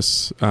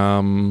requests.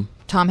 Tom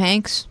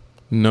Hanks?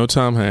 No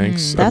Tom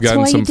Hanks. That's I've gotten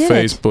why you some did it.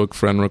 Facebook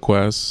friend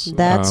requests.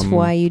 That's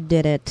why you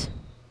did it.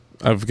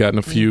 I've gotten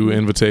a few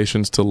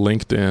invitations to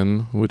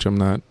LinkedIn, which I'm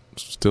not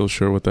still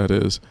sure what that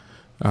is.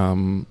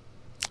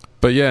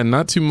 But yeah,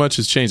 not too much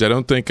has changed. I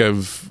don't think I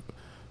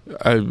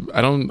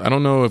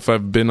don't know if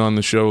I've been on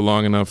the show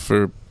long enough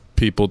for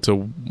people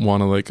to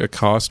want to like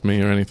accost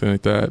me or anything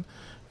like that.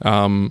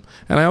 And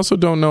I also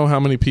don't know how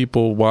many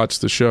people watch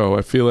the show.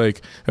 I feel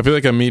like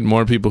I meet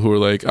more people who are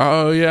like,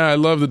 oh yeah, I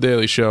love the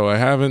Daily Show. I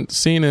haven't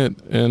seen it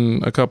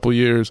in a couple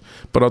years,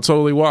 but I'll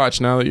totally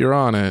watch now that you're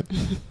on it.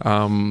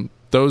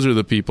 Those are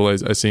the people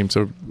I seem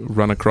to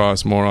run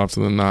across more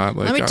often than not.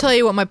 Like, let me tell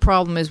you what my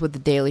problem is with the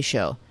Daily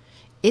Show.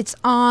 It's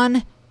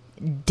on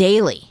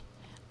daily.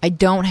 I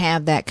don't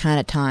have that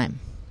kind of time.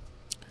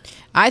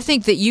 I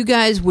think that you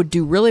guys would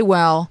do really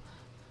well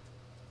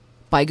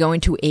by going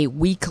to a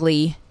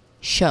weekly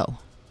show.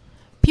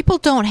 People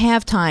don't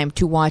have time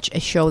to watch a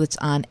show that's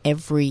on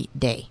every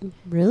day.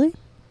 Really?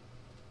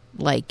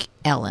 Like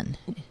Ellen.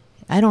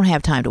 I don't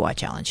have time to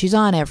watch Ellen. She's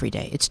on every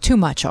day. It's too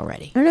much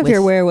already. I don't know if you're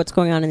aware of what's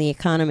going on in the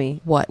economy.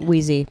 What?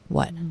 Wheezy.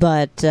 What?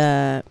 But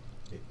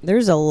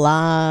there's a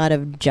lot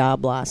of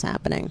job loss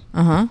happening.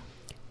 Uh-huh.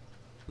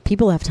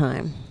 People have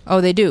time.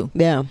 Oh, they do?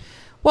 Yeah.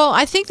 Well,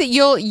 I think that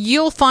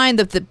you'll find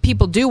that the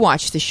people do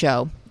watch the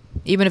show,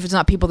 even if it's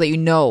not people that you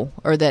know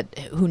or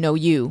who know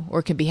you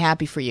or can be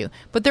happy for you.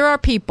 But there are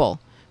people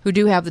who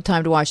do have the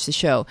time to watch the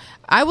show.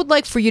 I would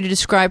like for you to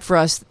describe for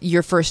us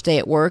your first day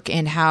at work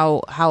and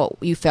how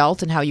you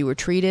felt and how you were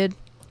treated,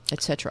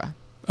 etc.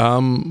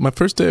 My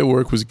first day at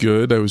work was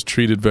good. I was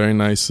treated very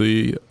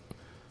nicely.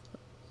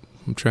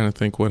 I'm trying to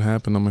think what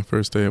happened on my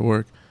first day at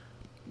work.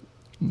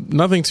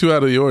 Nothing too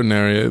out of the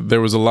ordinary. There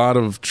was a lot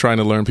of trying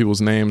to learn people's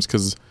names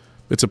because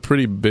it's a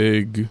pretty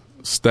big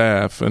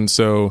staff, and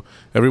so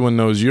everyone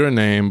knows your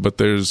name, but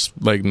there's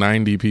like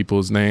 90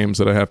 people's names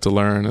that I have to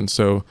learn, and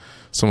so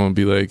someone would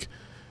be like,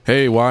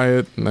 hey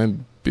Wyatt, and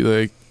I'd be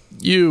like,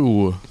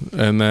 you,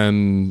 and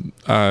then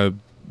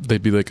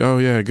they'd be like, oh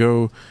yeah,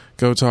 go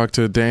talk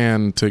to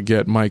Dan to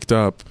get mic'd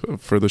up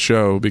for the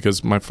show,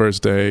 because my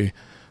first day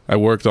I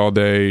worked all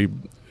day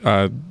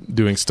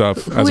doing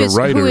stuff as a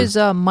writer. Who is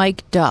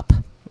mic'd up?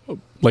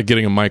 Like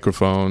getting a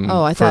microphone.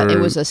 Oh, I thought it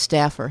was a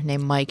staffer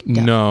named Mike.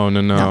 No.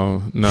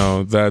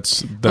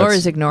 That's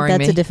Laura's ignoring me.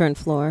 That's a different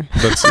floor.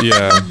 That's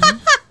yeah.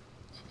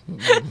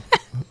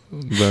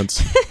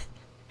 That's.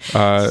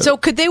 So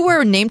could they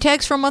wear name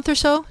tags for a month or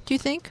so? Do you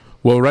think?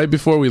 Well, right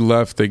before we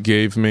left, they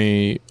gave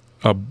me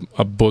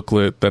a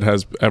booklet that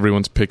has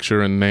everyone's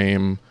picture and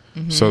name,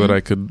 so that I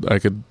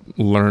could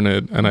learn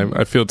it. And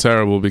I feel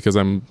terrible because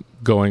I'm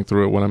going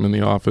through it when I'm in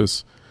the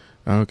office.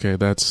 Okay,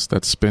 that's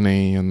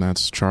Spinny, and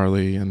that's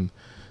Charlie, and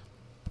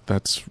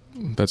that's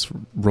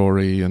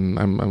Rory, and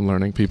I'm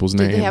learning people's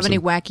names. Did they have any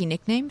wacky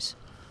nicknames?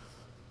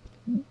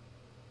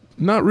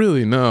 Not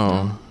really,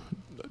 no.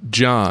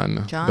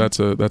 John. John? That's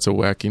a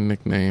wacky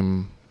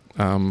nickname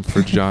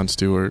for Jon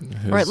Stewart.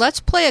 All right, let's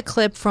play a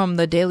clip from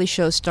the Daily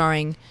Show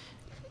starring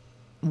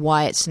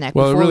Wyatt Cenac.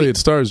 Well, it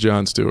stars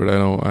Jon Stewart.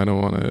 I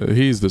don't want to.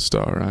 He's the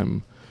star.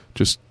 I'm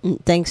just.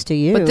 Thanks to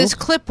you. But this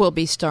clip will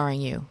be starring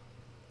you,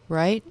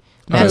 right?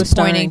 Matt's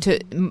pointing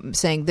to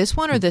saying this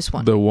one or this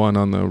one? The one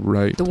on the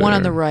right. The one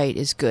on the right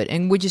is good.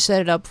 And would you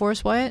set it up for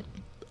us, Wyatt?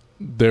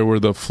 There were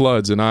the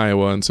floods in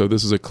Iowa, and so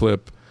this is a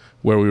clip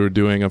where we were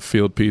doing a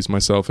field piece,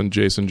 myself and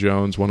Jason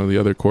Jones, one of the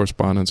other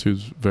correspondents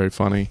who's very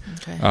funny.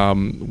 Okay.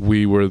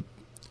 We were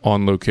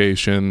on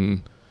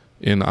location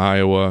in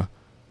Iowa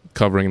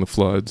covering the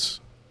floods,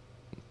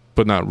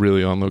 but not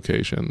really on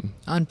location.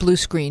 On blue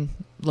screen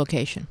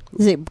location.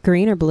 Is it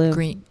green or blue?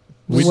 Green.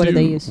 What do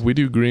they use? We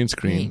do green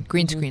screen.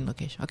 Green screen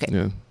location. Okay.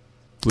 Yeah.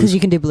 Because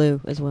you can do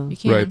blue as well. You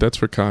can. Right, that's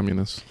for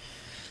communists.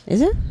 Is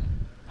it?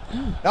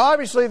 Now,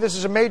 obviously, this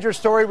is a major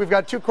story. We've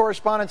got two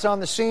correspondents on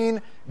the scene,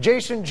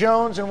 Jason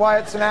Jones and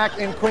Wyatt Cenac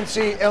in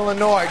Quincy,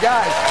 Illinois.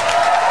 Guys,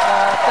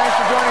 thanks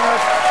for joining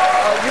us.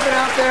 You've been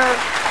out there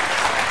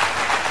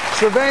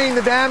surveying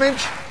the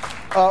damage.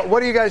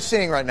 What are you guys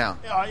seeing right now?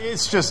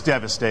 It's just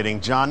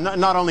devastating, John,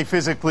 not only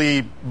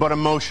physically, but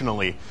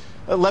emotionally.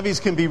 Levees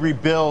can be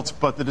rebuilt,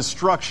 but the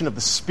destruction of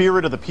the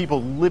spirit of the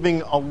people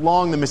living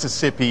along the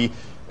Mississippi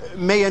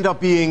may end up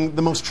being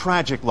the most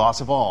tragic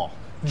loss of all.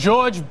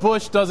 George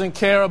Bush doesn't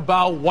care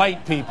about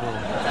white people.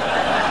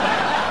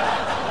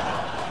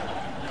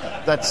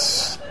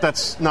 That's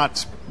not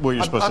what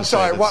you're supposed to say.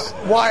 I'm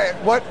sorry. Wyatt,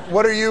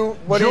 what are you...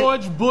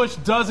 George Bush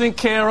doesn't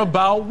care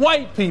about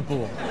white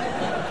people.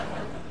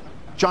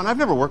 John, I've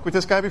never worked with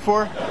this guy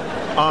before.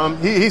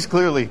 He's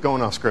clearly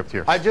going off script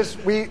here.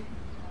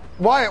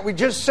 Wyatt, we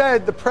just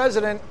said the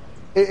president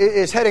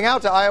is heading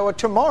out to Iowa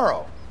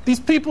tomorrow. These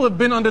people have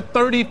been under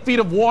 30 feet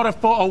of water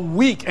for a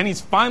week, and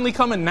he's finally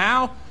coming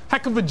now?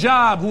 Heck of a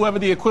job, whoever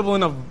the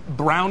equivalent of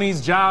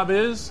Brownie's job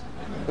is.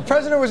 The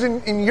president was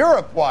in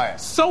Europe, Wyatt.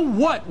 So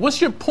what?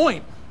 What's your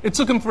point? It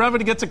took him forever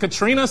to get to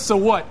Katrina, so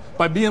what?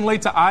 By being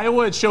late to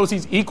Iowa, it shows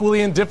he's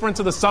equally indifferent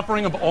to the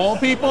suffering of all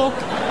people?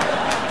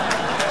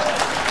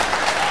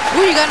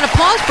 Ooh, you got an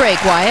applause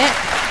break, Wyatt.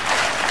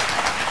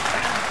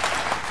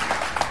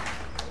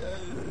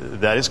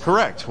 That is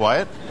correct,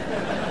 Wyatt.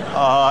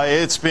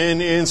 It's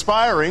been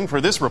inspiring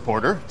for this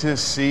reporter to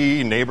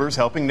see neighbors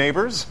helping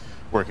neighbors,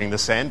 working the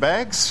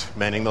sandbags,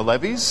 manning the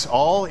levees,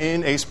 all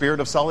in a spirit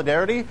of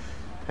solidarity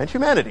and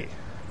humanity.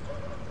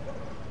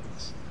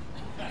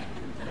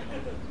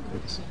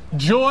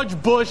 George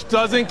Bush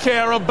doesn't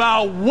care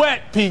about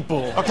wet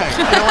people. Okay,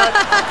 you know what?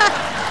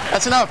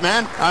 That's enough,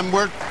 man.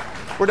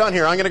 We're done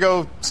here. I'm going to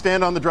go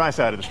stand on the dry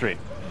side of the street.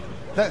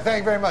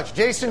 Thank you very much.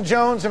 Jason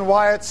Jones and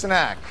Wyatt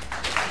Cenac.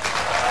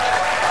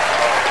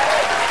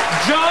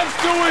 Jon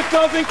Stewart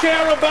doesn't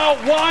care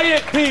about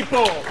Wyatt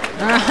people.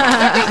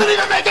 That doesn't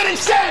even make any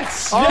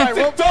sense. All right,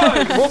 it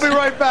does. We'll be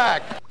right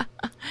back.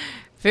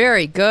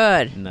 Very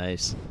good.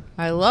 Nice.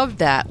 I loved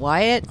that,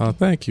 Wyatt. Oh,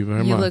 thank you very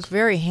much. You look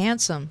very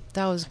handsome.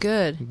 That was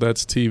good.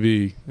 That's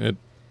TV. It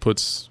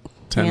puts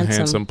 10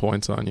 handsome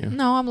points on you.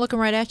 No, I'm looking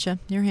right at you.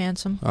 You're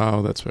handsome.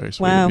 Oh, that's very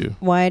sweet Wow, of you.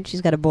 Wyatt, she's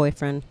got a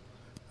boyfriend.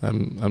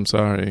 I'm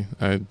sorry.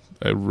 I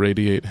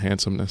radiate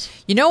handsomeness.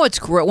 You know what's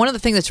great? One of the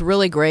things that's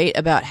really great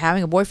about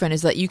having a boyfriend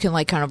is that you can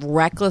like kind of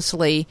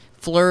recklessly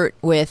flirt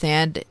with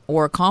and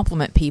or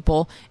compliment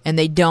people, and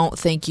they don't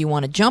think you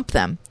want to jump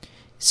them.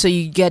 So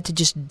you get to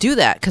just do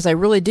that, because I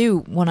really do.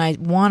 When I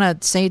want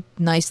to say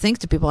nice things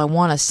to people, I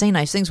want to say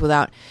nice things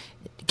without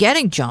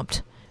getting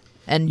jumped.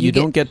 And you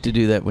don't get to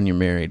do that when you're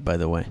married, by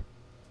the way.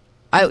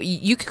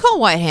 You could call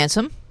Wyatt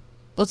handsome.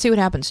 Let's see what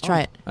happens.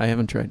 Try it. I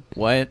haven't tried.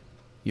 Wyatt,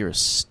 you're a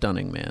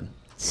stunning man.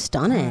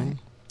 Stunning.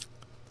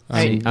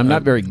 I'm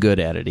not very good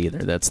at it either.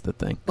 That's the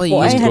thing. Well,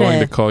 I was going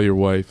to call your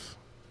wife.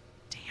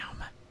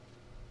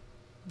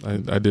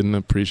 Damn. I didn't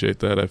appreciate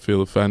that. I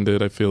feel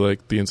offended. I feel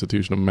like the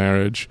institution of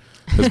marriage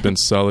has been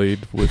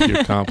sullied with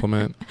your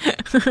compliment.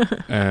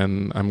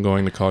 And I'm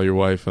going to call your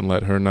wife and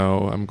let her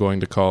know. I'm going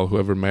to call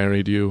whoever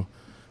married you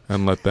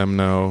and let them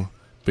know,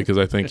 because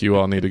I think you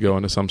all need to go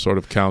into some sort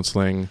of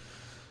counseling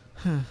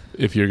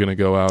if you're going to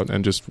go out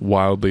and just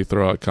wildly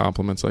throw out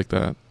compliments like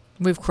that.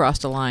 We've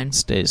crossed a line.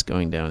 This day's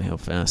going downhill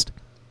fast.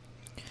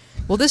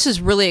 Well, this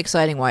is really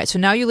exciting, Wyatt. So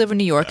now you live in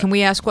New York. Can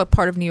we ask what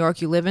part of New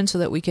York you live in so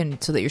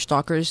that your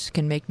stalkers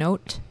can make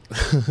note?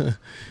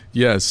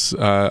 Yes,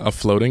 a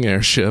floating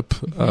airship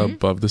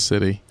above the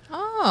city.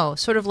 Oh,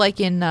 sort of like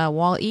in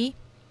Wall-E?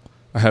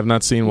 I have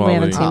not seen Wall-E. We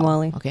haven't seen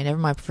Wall-E. Okay, never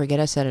mind. Forget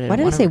I said it. Why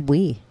did I say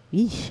we?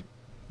 Yeesh.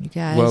 You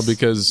guys. Well,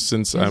 because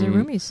since you guys are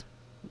roomies.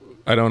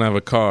 I don't have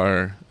a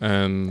car,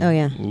 and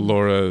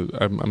Laura,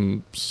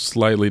 I'm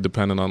slightly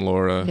dependent on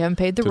Laura. You haven't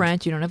paid the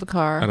rent. You don't have a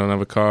car. I don't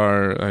have a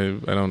car.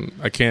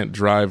 I can't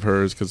drive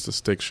hers because it's a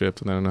stick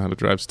shift, and I don't know how to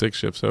drive stick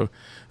shift. So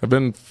I've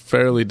been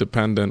fairly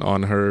dependent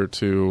on her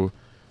to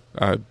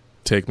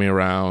take me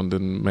around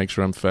and make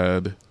sure I'm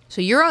fed. So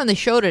you're on the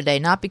show today,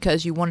 not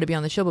because you wanted to be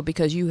on the show, but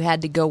because you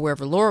had to go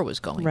wherever Laura was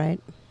going. Right.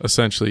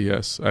 Essentially,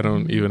 yes. I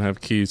don't even have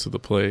keys to the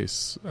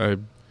place. I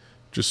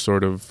just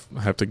sort of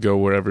have to go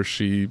wherever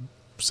she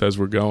says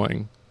we're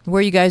going. Where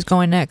are you guys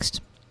going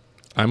next?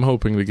 I'm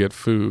hoping to get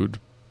food,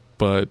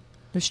 but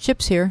there's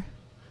chips here.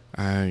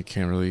 I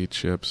can't really eat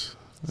chips.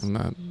 I'm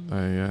not.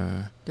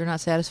 They're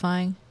not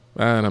satisfying.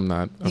 And I'm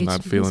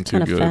not feeling too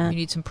good. You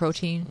need some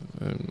protein.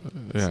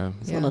 Yeah,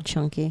 He's a little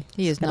chunky.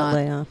 He is He's not.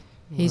 lay off.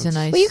 He's a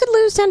nice. Well, you could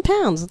lose 10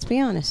 pounds. Let's be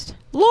honest.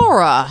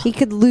 Laura. He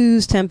could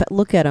lose 10 pounds.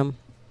 Look at him.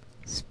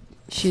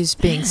 She's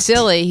being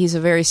silly. He's a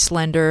very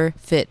slender,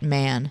 fit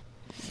man.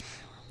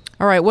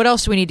 All right. What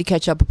else do we need to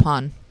catch up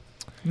upon?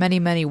 Many,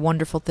 many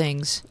wonderful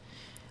things.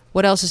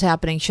 What else is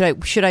happening?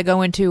 Should I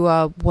go into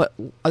what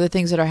other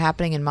things that are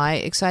happening in my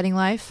exciting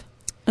life?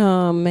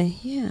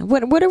 Yeah.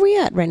 What are we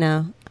at right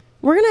now?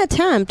 We're gonna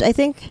attempt. I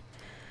think.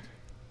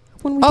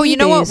 When we you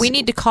know what? We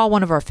need to call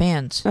one of our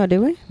fans. Oh,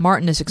 do we?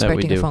 Martin is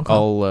expecting a phone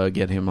call. I'll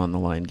get him on the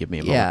line. Give me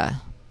a moment. Yeah.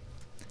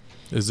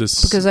 Is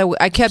this because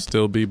I kept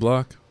still B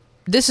block?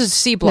 This is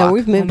C block. No,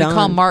 we've moved when we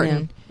call on.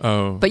 Martin. Yeah.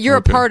 Oh, but you're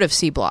a part of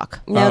C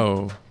block. Yep.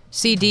 Oh.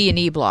 C, D, and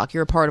E block.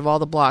 You're a part of all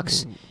the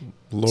blocks.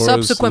 Laura's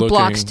Subsequent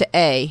blocks to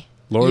A.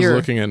 Laura's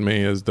looking at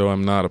me as though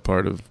I'm not a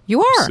part of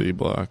C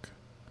block.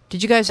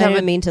 Did you guys I have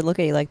didn't mean to look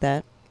at you like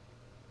that.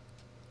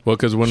 Well,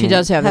 because when she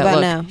does have How that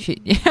about look.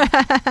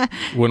 now?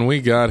 When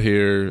we got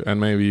here, and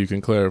maybe you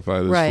can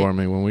clarify this for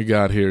me. When we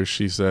got here,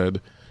 she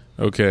said,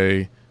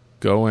 "Okay,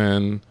 go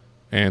in,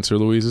 answer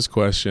Louise's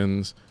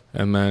questions,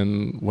 and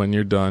then when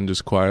you're done,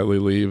 just quietly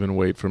leave and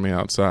wait for me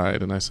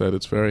outside." And I said,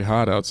 "It's very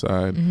hot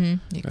outside."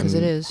 Because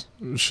it is.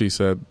 She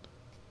said,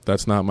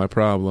 "That's not my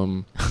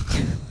problem.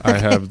 I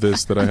have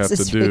this that I have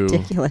to do.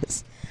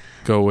 Ridiculous.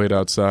 Go wait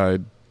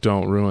outside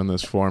don't ruin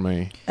this for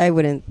me. I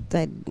wouldn't.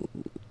 I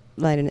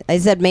didn't. I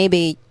said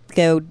maybe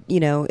go.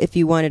 If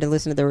you wanted to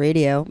listen to the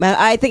radio.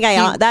 I think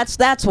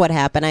that's what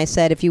happened. I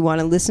said if you want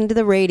to listen to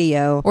the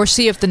radio or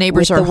see if the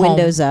neighbors with are the home,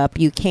 windows up,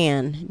 you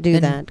can do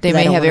then that. They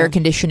may have air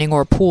conditioning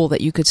or a pool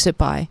that you could sit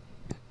by.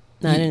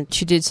 No, I didn't.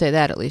 She did say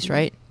that at least,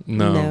 right?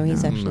 No,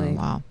 he's actually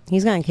wow.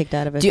 He's gotten kicked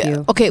out of a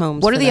few. Okay,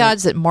 homes what are for the that.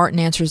 odds that Martin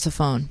answers the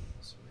phone?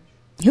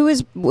 Who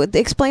is?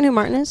 Explain who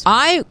Martin is.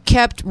 I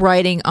kept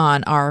writing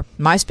on our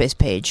MySpace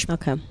page.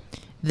 Okay.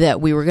 That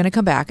we were going to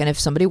come back, and if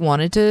somebody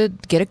wanted to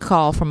get a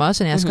call from us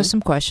and ask Mhm. us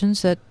some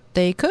questions, that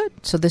they could.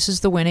 So this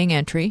is the winning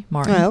entry,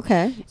 Martin. Oh,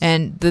 okay.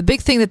 And the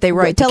big thing that they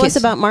write. Tell to us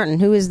kids, about Martin.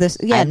 Who is this?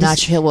 I'm not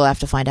sure. We'll have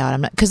to find out.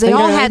 I'm not because they Oh, you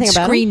all don't know had anything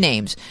about screen him?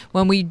 names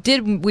when we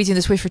did Weezy and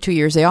the Swish for 2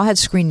 years. They all had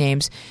screen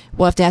names.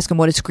 We'll have to ask him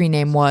what his screen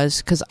name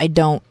was because I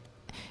don't.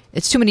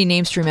 It's too many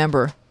names to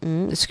remember.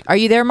 Are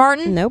you there,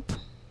 Martin? Nope.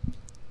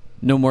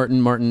 No,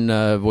 Martin,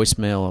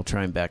 voicemail. I'll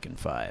try him back in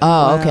 5.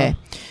 Oh, okay.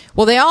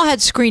 Well, they all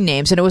had screen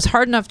names, and it was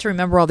hard enough to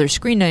remember all their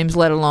screen names,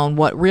 let alone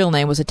what real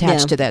name was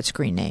attached Yeah. to that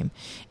screen name.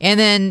 And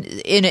then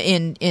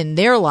in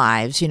their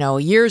lives,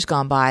 years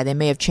gone by, they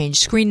may have changed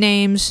screen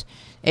names,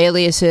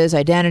 aliases,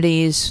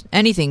 identities.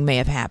 Anything may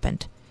have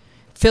happened.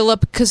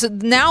 Philip, because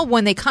now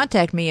when they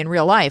contact me in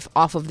real life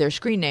off of their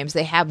screen names,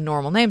 they have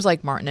normal names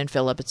like Martin and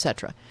Philip,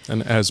 etc.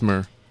 And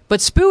Esmer. But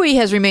Spooey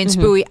has remained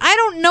Spooey. I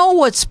don't know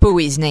what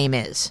Spooey's name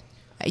is.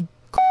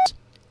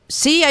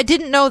 I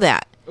didn't know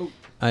that.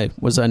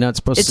 Was I not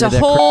supposed It's to a say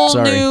that? whole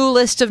Sorry. new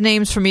list of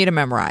names for me to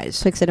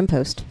memorize. Fix it in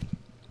post.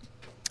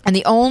 And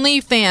the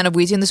only fan of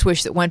Weezy and the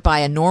Swish that went by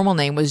a normal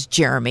name was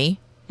Jeremy.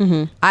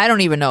 Mm-hmm. I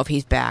don't even know if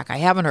he's back. I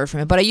haven't heard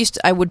from him. But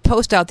I would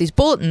post out these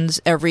bulletins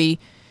every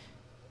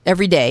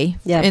day.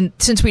 Yeah. And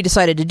since we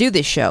decided to do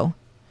this show,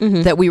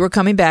 that we were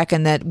coming back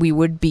and that we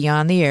would be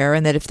on the air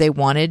and that if they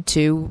wanted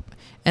to.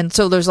 And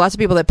so there's lots of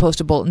people that post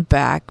a bulletin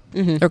back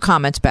or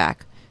comments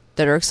back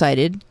that are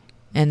excited.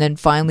 And then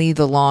finally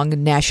the long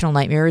national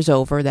nightmare is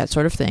over, that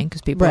sort of thing,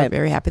 because people are Right.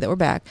 very happy that we're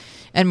back.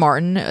 And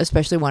Martin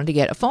especially wanted to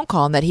get a phone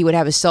call and that he would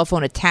have his cell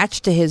phone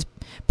attached to his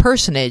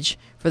personage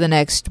for the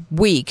next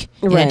week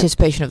in Right.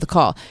 anticipation of the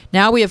call.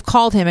 Now we have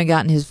called him and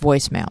gotten his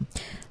voicemail.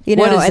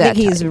 What is I that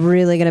think he's type?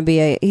 really going to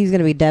be he's going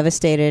to be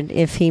devastated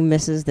if he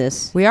misses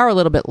this. We are a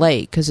little bit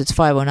late because it's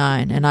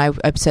 5:09, and I've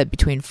said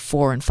between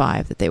 4 and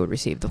 5 that they would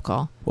receive the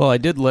call. Well, I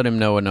did let him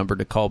know a number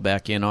to call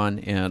back in on,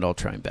 and I'll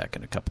try him back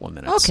in a couple of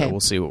minutes. Okay. So we'll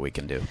see what we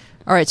can do.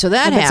 All right, so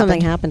that I bet happened.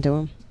 something happened to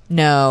him.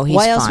 No, he's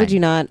Why else fine. would you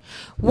not?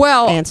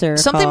 Well, answer a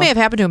something call? may have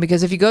happened to him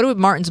because if you go to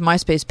Martin's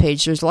MySpace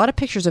page, there's a lot of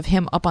pictures of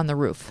him up on the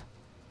roof.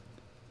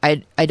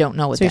 I don't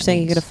know what So that you're saying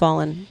means. he could have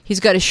fallen? He's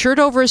got his shirt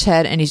over his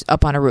head and he's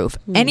up on a roof.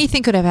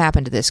 Anything could have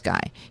happened to this guy.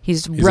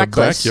 He's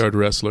reckless. a backyard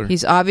wrestler.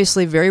 He's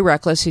obviously very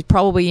reckless. He's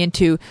probably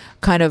into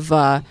kind of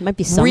Might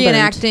be sunburned.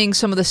 reenacting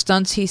some of the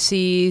stunts he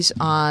sees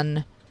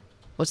on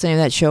what's the name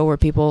of that show where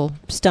people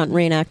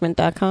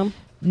StuntReenactment.com?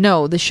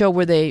 No, the show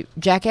where they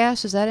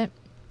Jackass, is that it?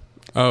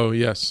 Oh,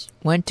 yes.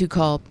 Went to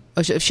call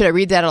should I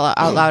read that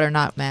out loud or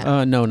not,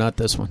 Matt? No, not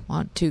this one.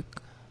 Want to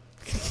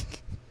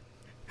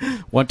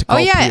Want to call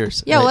yeah.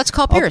 Pierce. Yeah, well, let's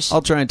call Pierce.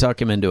 I'll try and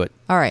talk him into it.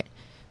 All right.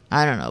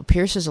 I don't know.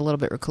 Pierce is a little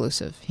bit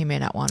reclusive. He may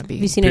not want to be.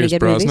 Have you seen any Pierce good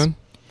Brosnan?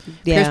 movies?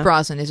 Yeah. Pierce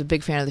Brosnan is a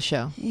big fan of the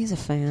show. He's a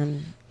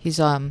fan. He's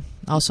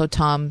also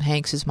Tom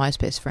Hanks'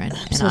 MySpace friend,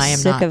 I'm and so I am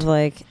sick not.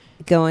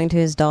 of going to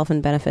his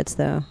dolphin benefits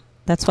though.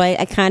 That's why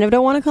I kind of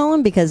don't want to call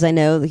him because I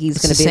know that he's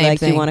It's going to the be same like,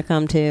 "Do thing. you want to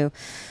come to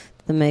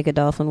the Make a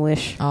Dolphin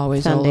Wish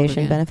Always all over Foundation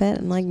again. benefit?"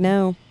 I'm like,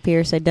 "No,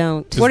 Pierce, I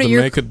don't." Is the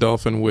Make a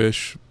Dolphin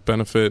Wish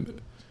benefit,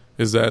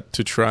 is that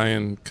to try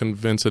and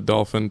convince a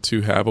dolphin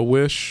to have a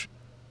wish?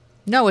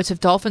 No, it's if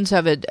dolphins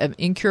have an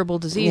incurable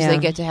disease, Yeah. they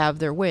get to have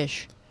their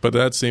wish. But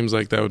that seems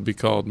like that would be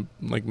called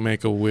like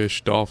Make a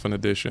Wish Dolphin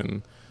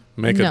Edition.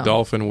 Make No. a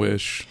dolphin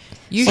wish.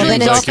 Usually Seems like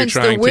you're dolphins,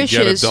 their trying to wish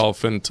get a is-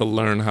 dolphin to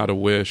learn how to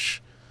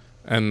wish,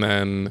 and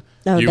then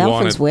No, you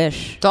dolphins want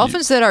wish.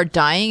 Dolphins that are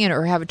dying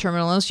or have a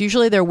terminal illness,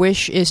 usually their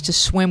wish is to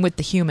swim with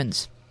the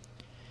humans.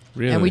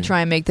 Really? And we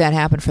try and make that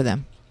happen for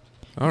them.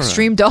 All right.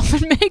 Extreme Dolphin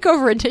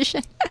Makeover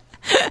Edition.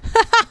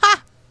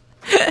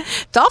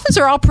 Dolphins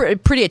are all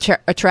pretty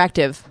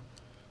attractive.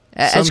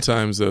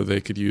 Sometimes though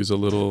they could use a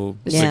little.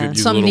 Yeah. They could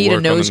use Some a little need a work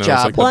on the nose nose.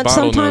 job. Like Well, the and bottlenose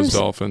sometimes-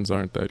 dolphins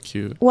aren't that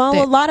cute.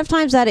 Well, a lot of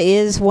times that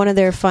is one of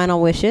their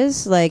final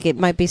wishes. Like it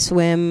might be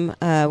swim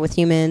with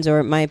humans, or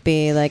it might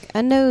be like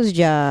a nose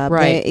job.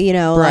 Right. They,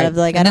 a lot Right. of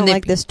like, And I then don't they-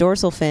 like this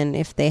dorsal fin.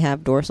 If they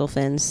have dorsal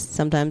fins,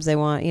 sometimes they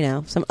want,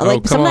 some. Oh,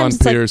 like, come on, sometimes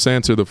it's like- Pierce!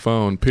 Answer the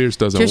phone. Pierce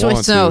doesn't Pierce want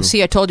wants to know. to.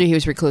 See, I told you he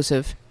was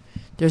reclusive.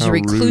 There's How a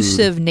rude.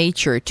 reclusive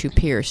nature to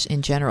Pierce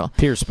in general.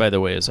 Pierce, by the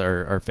way, is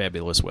our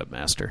fabulous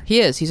webmaster. He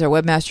is. He's our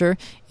webmaster,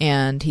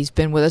 and he's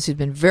been with us. He's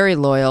been very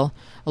loyal.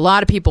 A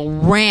lot of people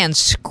ran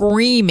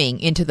screaming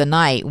into the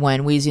night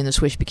when Weezy and the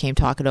Swish became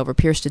talking over.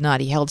 Pierce did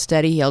not. He held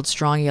steady. He held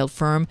strong. He held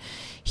firm.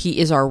 He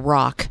is our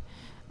rock.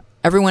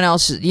 Everyone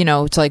else,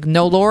 it's like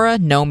no Laura,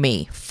 no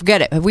me.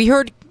 Forget it. Have we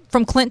heard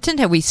from Clinton?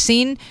 Have we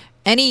seen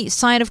any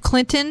sign of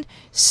Clinton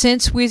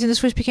since Weezy and the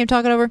Swish became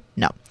talking over?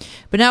 No.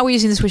 But now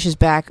Weezy and the Swish is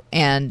back,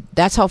 and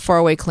that's how far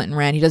away Clinton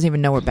ran. He doesn't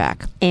even know we're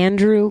back.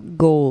 Andrew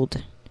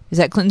Gold. Is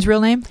that Clinton's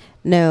real name?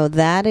 No,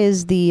 that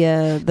is the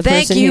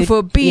Thank person you who,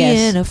 for being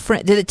yes. a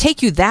friend. Did it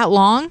take you that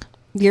long?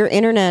 Your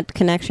internet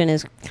connection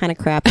is kind of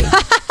crappy.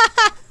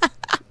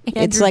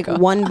 It's like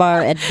Gold. one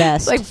bar at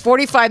best. It's like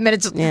 45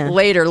 minutes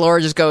later,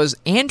 Laura just goes,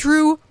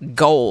 Andrew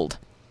Gold.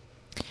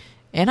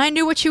 And I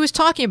knew what she was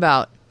talking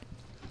about,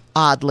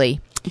 oddly.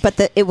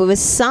 But it was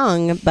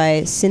sung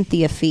by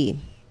Cynthia Fee.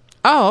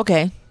 Oh,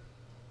 okay.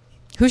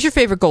 Who's your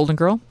favorite Golden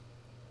Girl?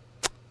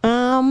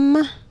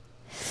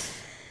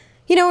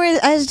 You know,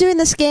 I was doing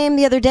this game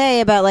the other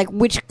day about like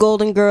which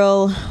Golden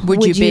Girl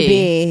would you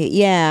be?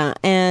 Yeah,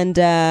 and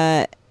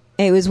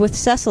it was with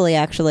Cecily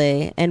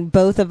actually, and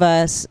both of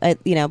us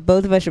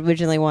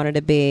originally wanted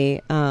to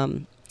be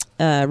Rue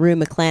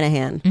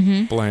McClanahan.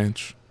 Mm-hmm.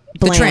 Blanche.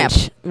 The Tramp.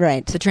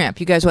 Right. The Tramp.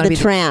 You guys want to be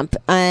the Tramp.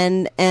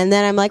 And then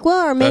I'm like,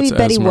 well, or maybe That's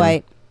Betty Esmer.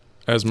 White.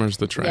 Esmer's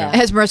the Tramp. Yeah.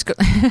 Esmer's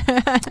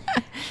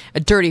a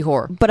dirty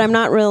whore. But I'm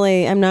not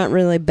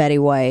really Betty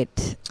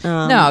White.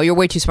 No, you're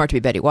way too smart to be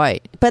Betty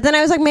White. But then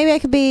I was like, maybe I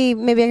can be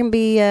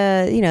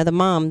the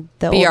mom.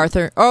 B.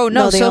 Arthur. Oh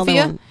no, the older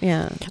Sophia. one.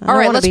 Yeah. All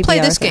right, let's play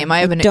this game.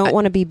 I don't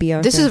want to be B.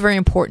 Arthur. This is a very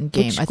important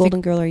game. Which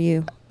Golden Girl are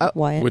you,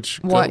 Wyatt? Which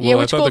What? well, Yeah, I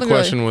which thought Golden the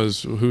Girl? question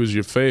was, who's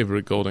your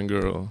favorite Golden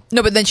Girl?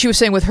 No, but then she was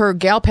saying with her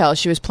gal pal,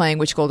 she was playing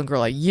which Golden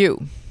Girl are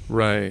you?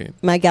 Right.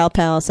 My gal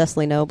pal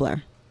Cecily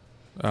Nobler.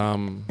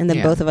 And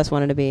then both of us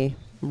wanted to be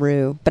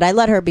Rue, but I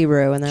let her be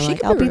Rue, and then I'm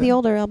like, I'll be the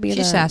older. I'll be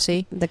She's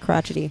sassy, the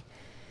crotchety,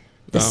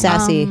 the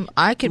sassy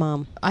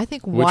mom. I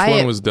think Which Wyatt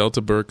one was Delta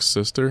Burke's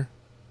sister?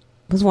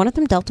 Was one of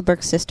them Delta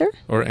Burke's sister?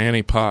 Or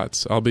Annie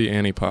Potts? I'll be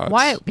Annie Potts.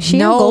 Wyatt. Is she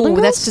no, on Golden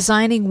Girls? that's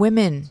designing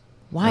women.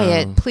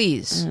 Wyatt, Oh.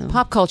 please.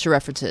 Pop culture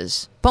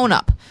references. Bone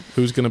up.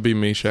 Who's going to be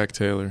Meshack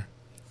Taylor?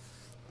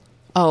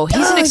 Oh,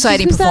 he's an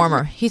exciting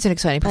performer. He's an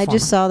exciting performer. I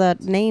just saw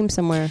that name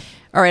somewhere.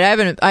 All right,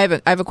 I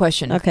have a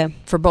question. Okay.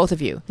 For both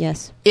of you.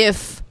 Yes.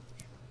 If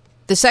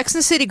the Sex and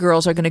the City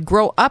girls are going to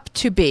grow up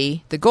to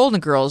be the Golden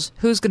Girls,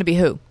 who's going to be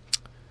who?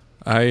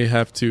 I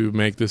have to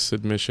make this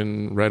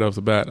admission right off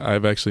the bat.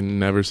 I've actually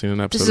never seen an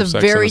episode This of is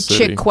Sex a very and the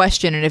City. chick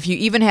question, and if you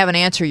even have an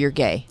answer, you're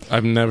gay.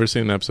 I've never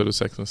seen an episode of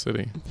Sex and the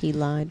City. He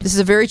lied. This is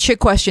a very chick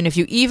question. If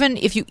you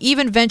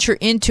even venture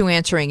into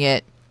answering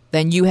it,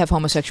 then you have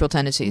homosexual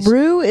tendencies.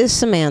 Rue is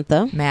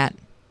Samantha. Matt.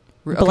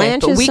 Okay,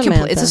 Blanche but is we can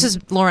Samantha. play. This is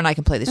Laura and I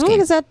can play this I don't game.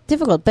 think it's that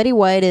difficult. Betty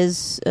White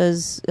is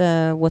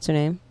what's her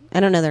name? I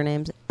don't know their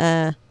names.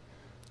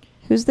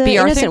 Who's the B.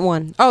 Arthur? innocent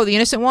one? Oh, the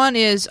innocent one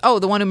is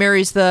the one who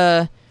marries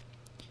the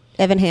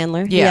Evan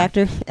Handler. The Yeah.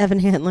 actor Evan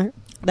Handler.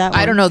 That one.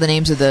 I don't know the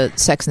names of the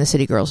Sex and the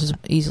City girls as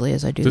easily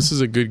as I do. This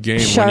is a good game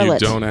when you Charlotte.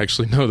 don't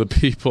actually know the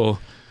people.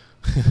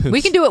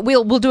 We can do it.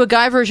 We'll do a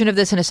guy version of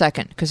this in a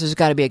second because there's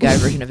got to be a guy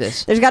version of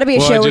this. There's got to be a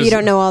Well, I show where you just-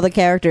 don't know all the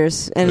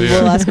characters, and Yeah.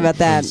 we'll ask about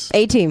that. It's-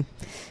 A-Team.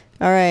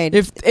 All right.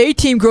 If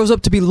A-Team grows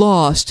up to be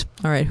lost,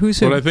 all right, who's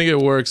who? But I think it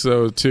works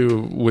though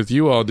too with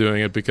you all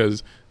doing it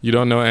because you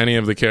don't know any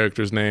of the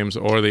characters' names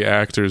or the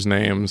actors'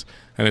 names,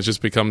 and it's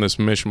just become this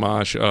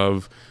mishmash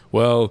of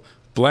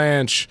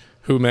Blanche,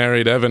 who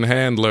married Evan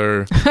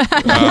Handler,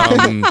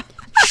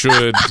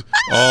 should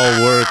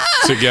all work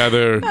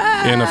together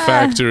in a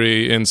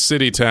factory in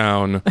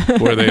Citytown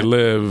where they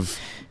live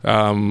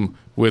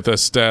with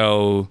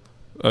Estelle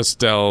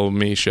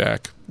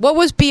Meshack. What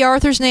was B.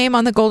 Arthur's name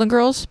on the Golden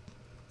Girls?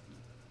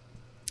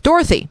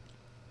 Dorothy.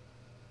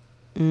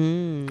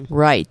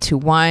 Right, who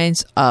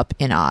winds up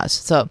in Oz.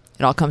 So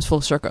it all comes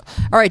full circle.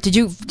 All right,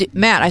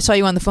 Matt, I saw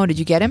you on the phone. Did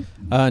you get him?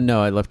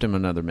 No, I left him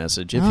another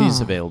message. If he's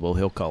available,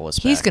 he'll call us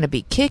back. He's going to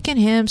be kicking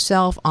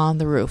himself on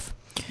the roof.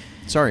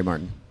 Sorry,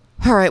 Martin.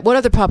 All right, what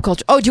other pop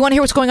culture? Oh, do you want to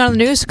hear what's going on in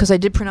the news? Because I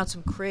did print out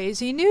some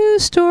crazy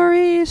news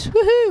stories.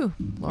 Woohoo!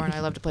 Laura and I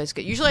love to play this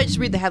game. Usually I just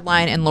read the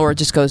headline and Laura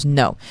just goes,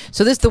 no.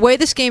 So the way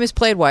this game is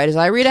played, Wyatt, is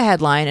I read a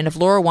headline, and if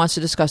Laura wants to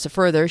discuss it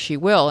further, she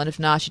will, and if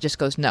not, she just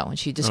goes, no, and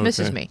she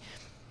dismisses Okay. me.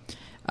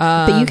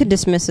 But you could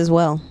dismiss as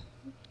well.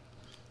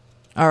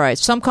 All right.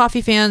 Some coffee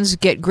fans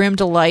get grim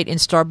delight in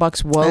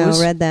Starbucks woes.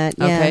 I read that.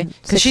 Yeah. Okay.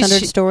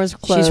 600 stores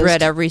closed. She's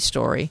read every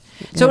story.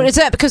 So it's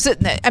that because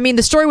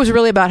the story was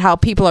really about how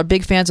people are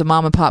big fans of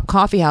mom and pop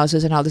coffee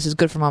houses and how this is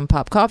good for mom and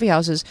pop coffee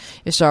houses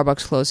if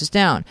Starbucks closes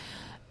down.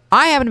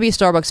 I happen to be a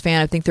Starbucks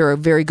fan. I think they're a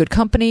very good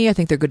company. I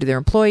think they're good to their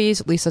employees.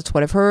 At least that's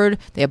what I've heard.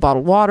 They have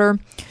bottled water.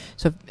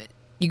 So if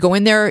you go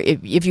in there.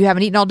 If you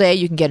haven't eaten all day,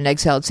 you can get an egg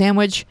salad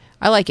sandwich.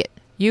 I like it.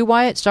 You,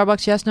 Wyatt?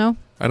 Starbucks, yes, no?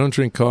 I don't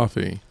drink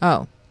coffee.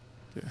 Oh.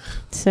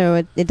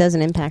 So it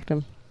doesn't impact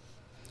them.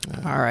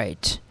 All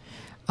right.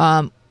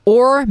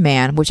 Or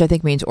Man, which I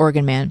think means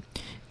Oregon Man,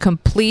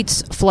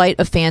 completes flight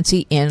of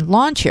fancy in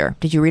lawn chair.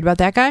 Did you read about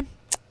that guy?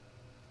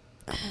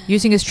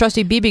 Using his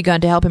trusty BB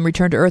gun to help him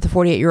return to Earth, a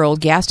 48-year-old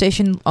gas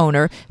station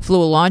owner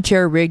flew a lawn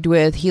chair rigged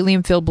with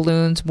helium-filled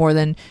balloons more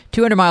than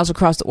 200 miles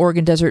across the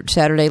Oregon desert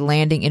Saturday,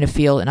 landing in a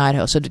field in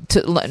Idaho. So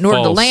in order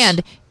to False.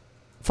 land...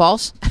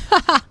 False?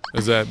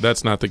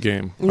 That's not the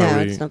game? No, Are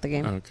it's not the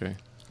game. Okay.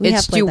 We have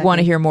It's. Do played you that want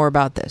to game. hear more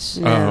about this?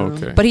 Oh,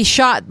 okay. But he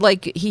shot a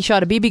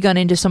BB gun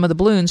into some of the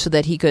balloons so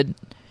that he could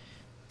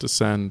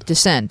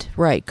descend.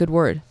 Right. Good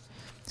word.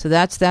 So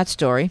that's that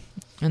story,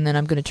 and then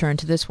I'm going to turn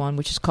to this one,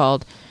 which is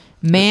called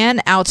 "Man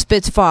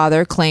Outspits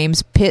Father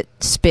Claims Pit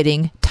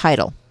Spitting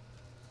Title."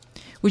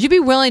 Would you be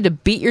willing to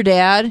beat your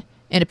dad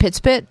in a pit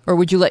spit, or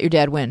would you let your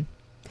dad win?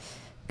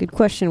 Good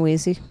question,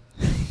 Wheezy.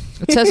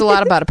 It says a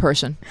lot about a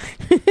person.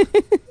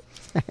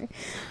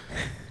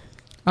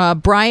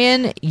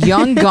 Brian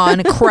Young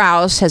Gun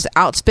Krause has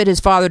outspit his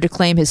father to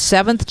claim his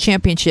 7th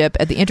championship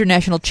at the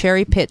International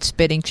Cherry Pit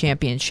Spitting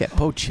Championship.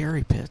 Oh,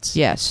 cherry pits.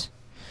 Yes.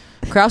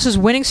 Krause's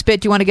winning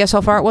spit, do you want to guess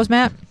how far it was,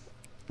 Matt?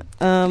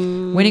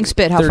 Winning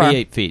spit, how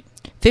 38 far? feet.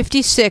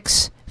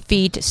 56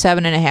 feet,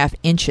 7.5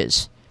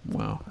 inches.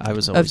 Wow. I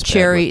was always Of bad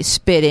cherry with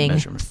spitting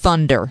measurement.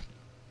 thunder.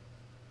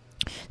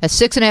 That's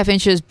 6.5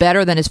 inches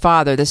better than his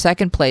father, the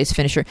second place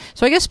finisher.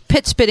 So I guess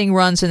pit spitting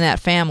runs in that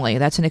family.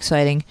 That's an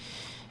exciting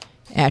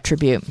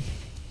attribute.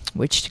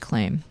 Which to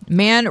claim.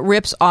 Man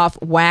rips off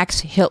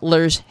wax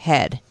Hitler's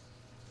head.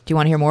 Do you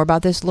want to hear more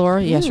about this,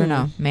 Laura? Yes or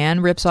no?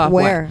 Man rips off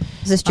Where? wax.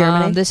 Is this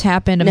Germany? This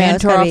happened. A No, man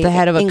it's tore gotta off be the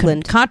head of a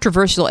England.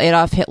 controversial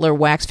Adolf Hitler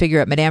wax figure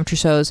at Madame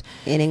Tussauds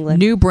in England.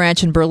 new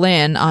branch in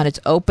Berlin on its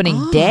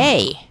opening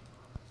day.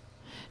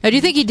 Now, do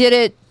you think he did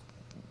it?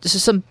 This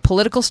is some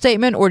political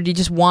statement, or did he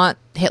just want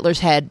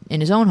Hitler's head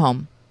in his own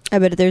home? I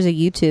bet there's a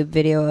YouTube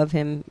video of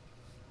him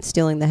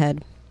stealing the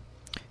head.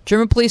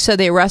 German police said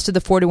they arrested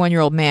the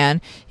 41-year-old man.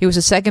 He was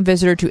the second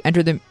visitor to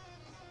enter the...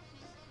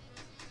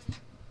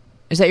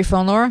 Is that your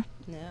phone, Laura?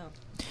 No.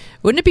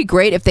 Wouldn't it be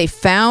great if they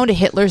found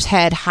Hitler's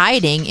head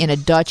hiding in a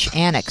Dutch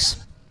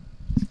annex?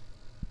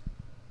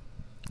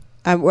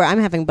 I'm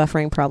having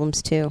buffering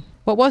problems, too.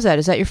 What was that?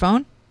 Is that your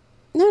phone?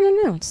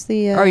 No. It's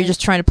the... Or are you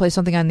just trying to play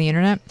something on the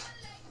internet?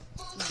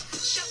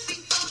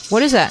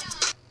 What is that?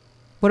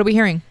 What are we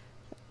hearing?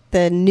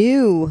 The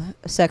new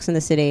Sex and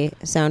the City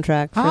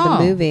soundtrack for Oh.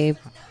 the movie.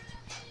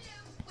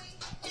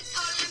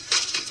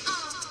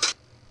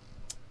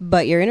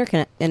 But your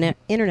internet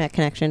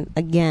connection,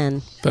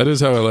 again. That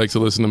is how I like to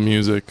listen to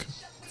music.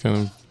 Kind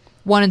of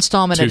One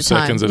installment 2 at a time.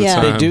 seconds at a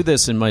time. They do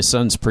this in my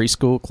son's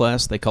preschool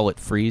class. They call it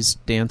freeze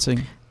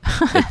dancing.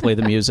 They play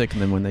the music,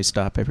 and then when they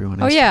stop,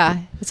 everyone Oh, else. yeah.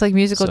 It's like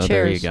musical So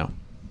chairs. there you go.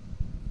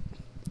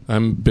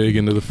 I'm big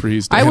into the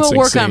freeze I dancing will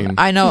work scene. on...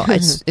 I know.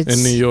 It's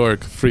In New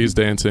York, freeze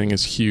dancing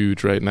is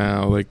huge right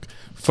now. Like,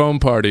 foam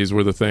parties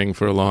were the thing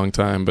for a long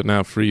time, but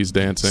now freeze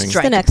dancing... It's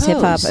the next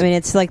hip-hop. I mean,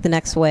 it's like the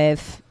next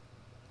wave.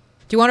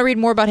 Do you want to read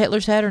more about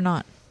Hitler's head or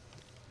not?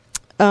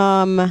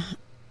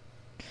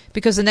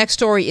 Because the next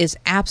story is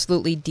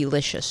absolutely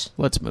delicious.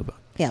 Let's move on.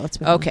 Yeah, let's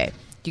move on. Okay.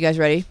 You guys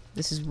ready?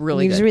 This is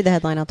really You good. just read the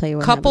headline, I'll tell you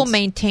what Couple happens.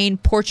 maintain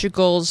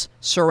Portugal's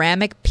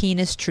ceramic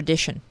penis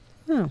tradition.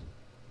 Oh.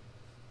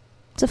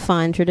 It's a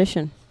fine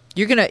tradition.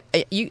 You're going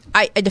to...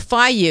 I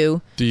defy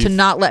you Do to you-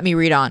 not let me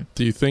read on.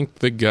 Do you think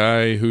the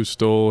guy who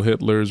stole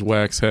Hitler's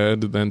wax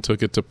head then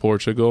took it to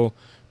Portugal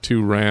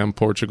to ram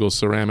Portugal's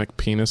ceramic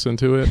penis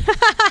into it?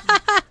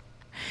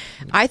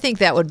 I think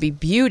that would be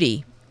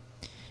beauty.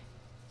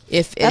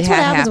 If it That's had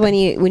what happens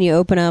happened. when you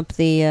open up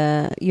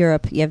the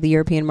Europe. You have the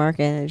European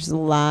market, and there's a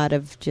lot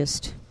of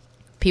just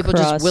People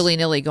cross- just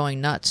willy-nilly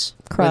going nuts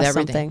cross with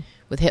everything. something.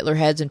 With Hitler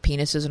heads and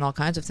penises and all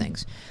kinds of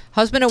things.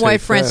 Husband and Take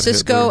wife that,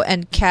 Francisco Hitler.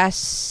 and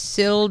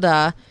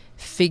Casilda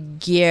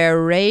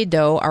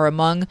Figueiredo are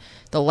among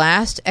the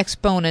last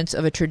exponents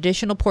of a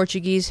traditional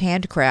Portuguese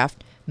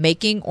handcraft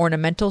making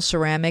ornamental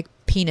ceramic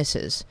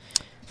penises.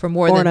 For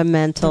more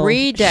Ornamental, than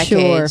 3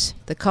 decades, sure.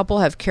 the couple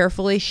have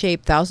carefully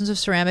shaped thousands of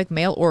ceramic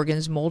male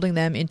organs, molding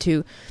them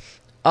into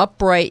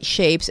upright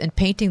shapes and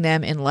painting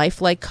them in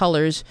lifelike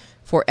colors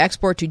for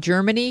export to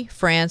Germany,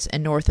 France,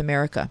 and North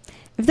America.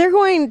 If they're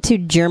going to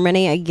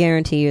Germany, I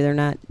guarantee you they're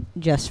not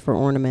just for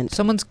ornament.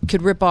 Someone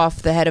could rip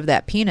off the head of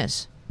that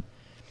penis.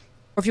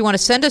 Or if you want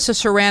to send us a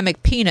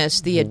ceramic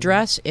penis, the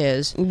address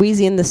is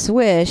Wheezy and the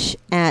Swish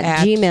at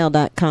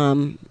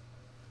gmail.com.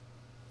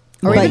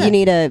 Or But even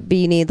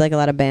you need like a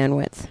lot of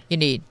bandwidth. You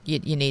need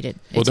it.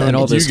 Well, It's don't a-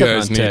 you it's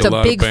guys need it's a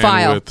lot big of bandwidth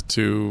file.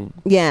 to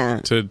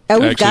Yeah. to Oh,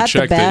 we've actually got the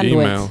check the, bandwidth.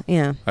 email?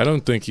 Yeah. I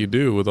don't think you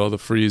do with all the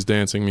freeze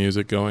dancing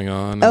music going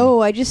on.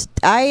 Oh,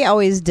 I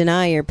always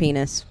deny your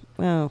penis.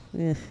 Oh,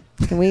 ugh.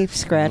 Can we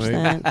scratch Wait.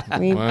 that?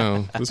 Can we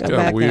Wow, this go got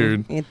back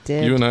weird. on? It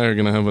did. You and I are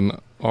going to have an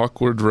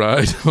awkward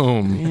ride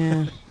home.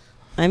 Yeah.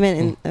 I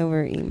meant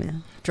over email.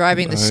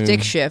 Driving the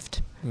stick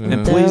shift.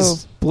 And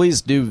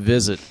please do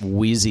visit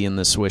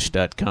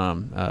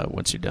wheezyandtheswish.com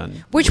once you're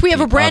done. Which with we have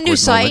the a brand new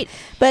awkward moment. site.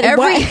 But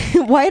Every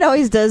White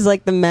always does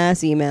like the mass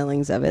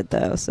emailings of it,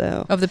 though.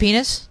 So of the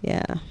penis.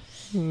 Yeah.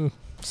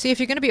 See, if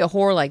you're going to be a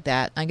whore like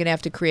that, I'm going to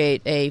have to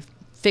create a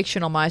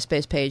fictional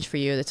MySpace page for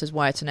you that says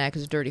 "Why It's a Knack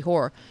is a Dirty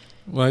Whore."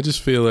 Well, I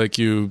just feel like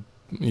you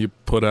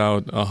put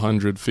out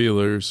 100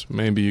 feelers,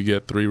 maybe you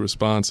get 3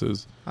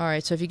 responses. All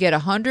right, so if you get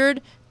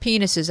 100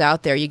 penises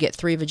out there, you get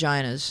 3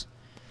 vaginas.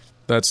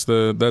 That's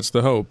the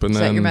hope. And Is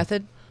then, that your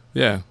method?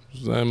 Yeah,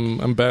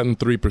 I'm batting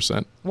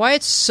 3%.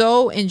 Wyatt's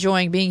so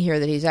enjoying being here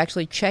that he's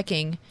actually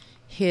checking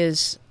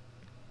his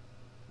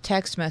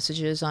text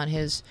messages on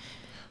his.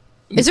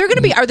 Are there going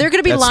to be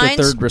That's lines?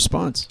 the third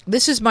response.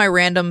 This is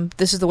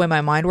the way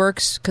my mind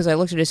works, because I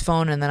looked at his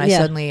phone and then I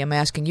suddenly am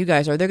asking you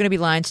guys, are there going to be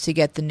lines to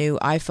get the new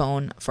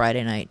iPhone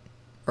Friday night?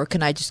 Or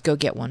can I just go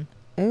get one?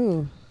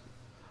 Ooh.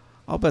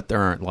 I'll bet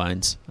there aren't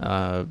lines.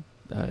 I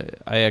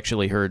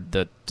actually heard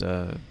that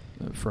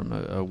from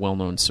a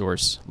well-known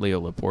source, Leo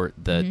Laporte,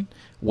 that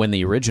when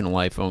the original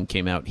iPhone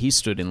came out, he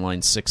stood in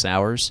line 6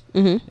 hours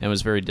and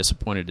was very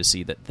disappointed to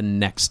see that the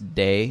next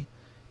day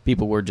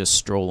people were just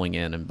strolling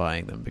in and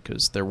buying them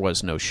because there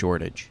was no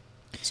shortage.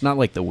 It's not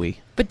like the Wii.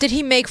 But did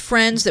he make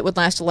friends that would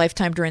last a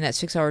lifetime during that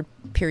 6-hour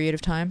period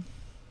of time?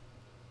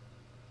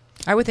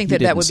 I would think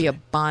that would be a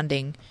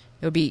bonding.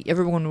 It would be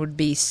everyone would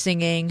be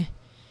singing,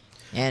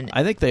 and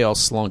I think they all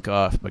slunk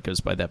off because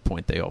by that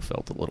point they all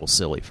felt a little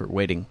silly for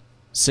waiting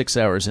 6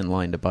 hours in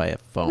line to buy a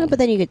phone. No, but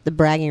then you get the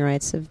bragging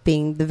rights of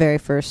being the very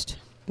first,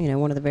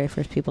 one of the very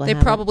first people. They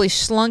probably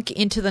slunk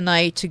into the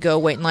night to go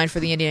wait in line for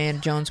the Indiana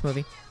Jones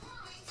movie.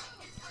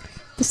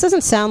 This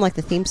doesn't sound like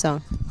the theme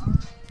song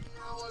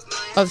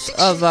of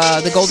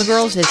the Golden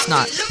Girls. It's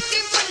not.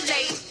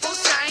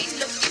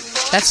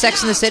 That's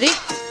Sex and the City.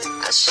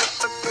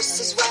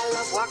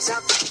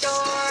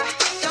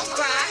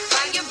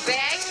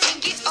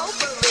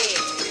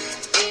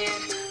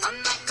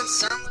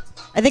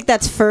 I think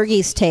that's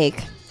Fergie's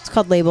take. It's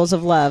called Labels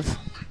of Love.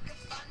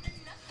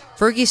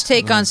 Fergie's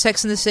take on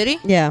Sex and the City?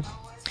 Yeah.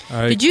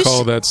 I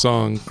call that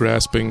song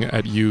Grasping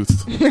at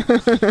Youth.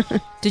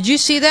 Did you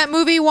see that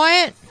movie,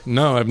 Wyatt?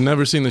 No, I've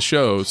never seen the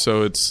show,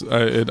 so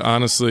it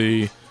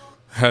honestly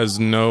has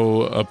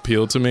no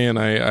appeal to me. And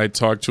I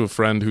talked to a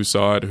friend who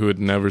saw it who had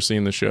never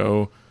seen the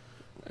show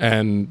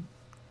and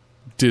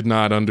did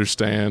not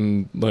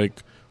understand,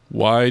 like,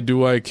 why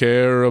do I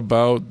care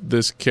about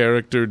this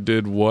character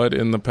did what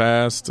in the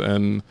past,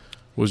 and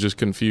was just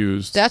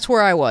confused. That's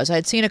where I was. I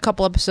had seen a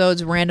couple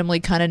episodes, randomly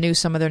kind of knew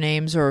some of their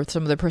names or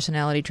some of their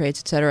personality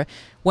traits, etc.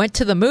 Went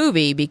to the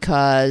movie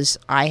because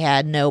I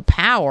had no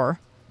power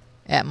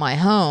at my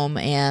home,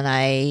 and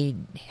I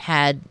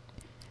had...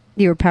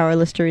 You were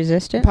powerless to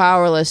resist it?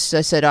 Powerless.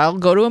 I said, I'll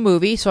go to a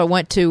movie. So I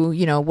went to,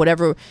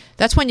 whatever.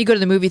 That's when you go to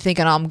the movie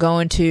thinking, I'm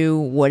going to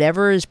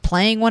whatever is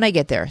playing when I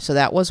get there. So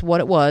that was what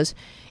it was.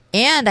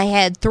 And I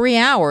had 3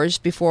 hours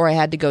before I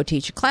had to go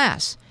teach a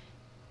class.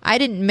 I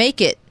didn't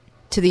make it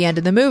to the end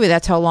of the movie.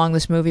 That's how long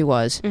this movie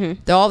was.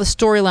 All the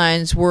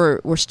storylines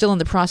were still in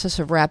the process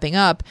of wrapping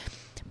up.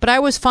 But I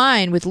was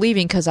fine with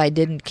leaving because I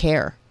didn't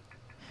care.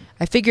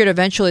 I figured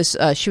eventually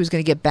she was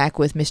going to get back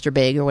with Mr.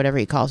 Big or whatever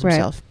he calls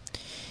himself.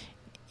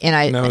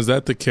 And now, is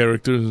that the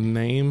character's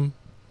name,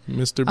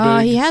 Mr.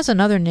 Big? He has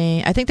another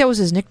name. I think that was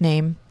his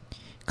nickname.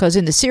 Because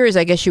in the series,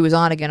 I guess she was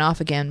on again, off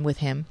again with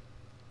him.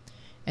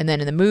 And then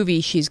in the movie,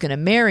 she's going to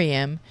marry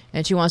him,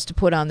 and she wants to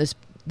put on this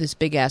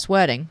big-ass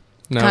wedding.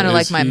 Kind of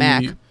like my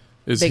Mac.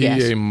 Is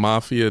he a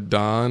mafia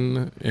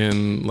don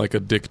in, like,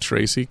 a Dick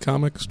Tracy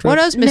comic strip? What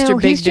does Mr.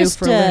 Big do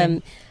for a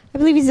living? I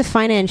believe he's a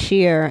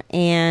financier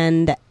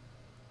and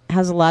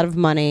has a lot of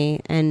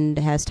money and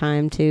has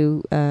time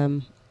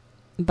to...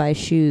 buy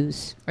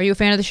shoes. Are you a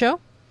fan of the show?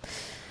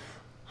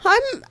 I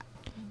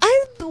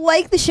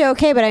like the show,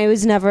 okay, but I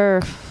was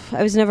never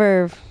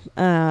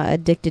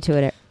addicted to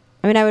it.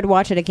 I mean, I would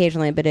watch it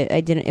occasionally, but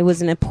it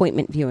was an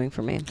appointment viewing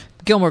for me.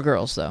 Gilmore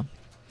Girls, though.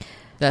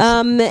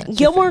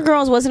 Gilmore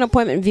Girls was an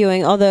appointment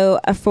viewing, although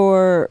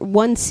for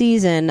one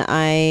season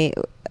I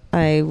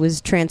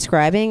was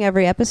transcribing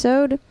every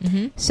episode.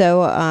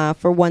 So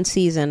for one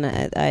season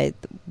I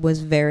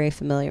was very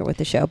familiar with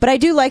the show. But I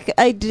do like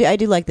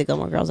the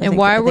Gilmore Girls. And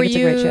why were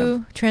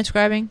you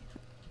transcribing?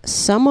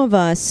 Some of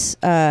us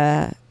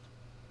have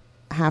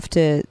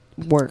to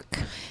work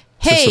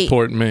to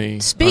support me.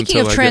 Speaking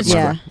of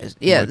transcribing,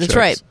 that's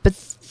right. But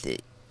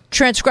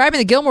transcribing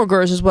the Gilmore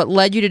Girls is what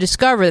led you to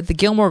discover that the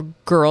Gilmore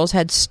Girls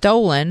had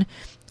stolen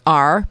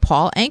our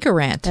Paul Anka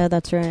rant. Oh,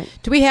 that's right.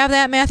 Do we have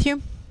that,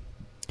 Matthew?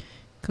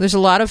 There's a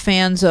lot of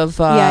fans of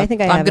I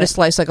think I'm going to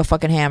slice like a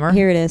fucking hammer.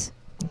 Here it is.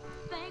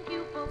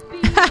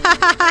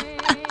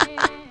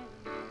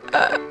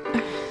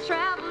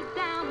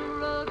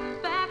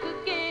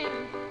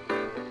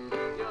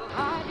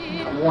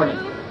 I'm warning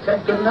you. Is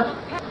that good enough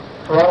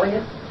for all of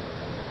you?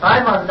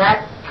 I'm on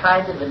that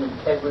kind of an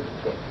integrity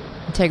kick.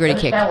 Integrity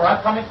kick. Understand where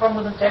I'm coming from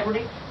with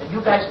integrity? And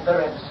you guys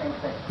better have the same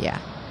thing. Yeah.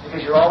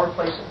 Because you're all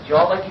replaceable. Do you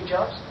all like your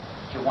jobs?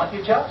 Do you want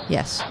your jobs?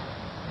 Yes.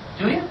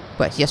 Do you?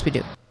 But yes, we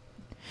do.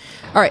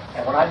 All right.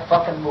 And when I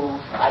fucking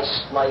move, I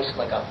slice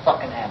like a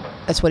fucking hammer.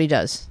 That's what he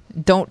does.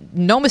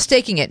 No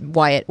mistaking it,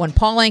 Wyatt. When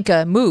Paul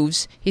Anka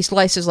moves, he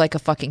slices like a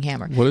fucking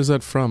hammer. What is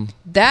that from?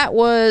 That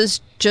was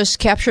just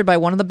captured by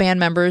one of the band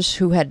members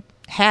who had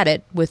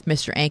it with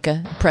Mr.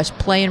 Anka, pressed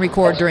play and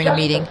record during a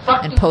meeting,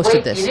 and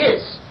posted this. It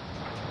is.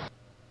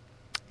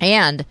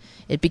 And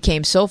it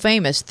became so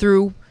famous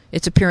through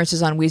its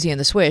appearances on Weezy and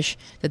the Swish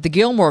that the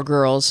Gilmore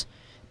Girls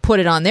put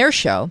it on their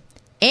show,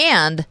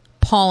 and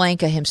Paul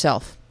Anka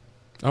himself.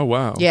 Oh,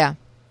 wow. Yeah.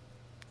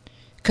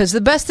 Because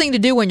the best thing to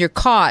do when you're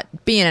caught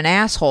being an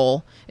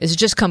asshole is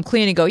just come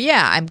clean and go,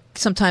 yeah,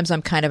 sometimes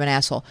I'm kind of an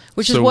asshole,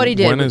 which is So what he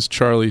did. When is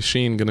Charlie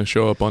Sheen going to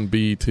show up on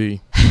BET?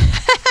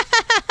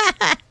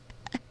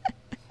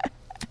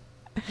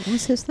 What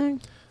was his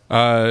thing?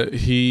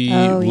 He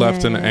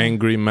left an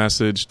angry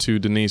message to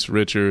Denise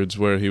Richards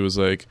where he was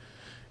like,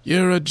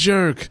 "You're a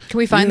jerk. Can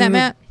we find that,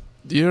 Matt?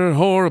 You're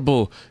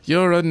horrible.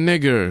 You're a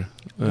nigger."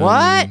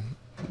 What?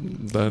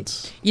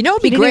 That's You know,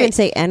 it'd He be didn't great. even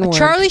say N-word. A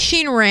Charlie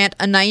Sheen rant,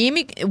 a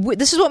Naomi.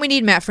 This is what we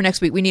need, Matt, for next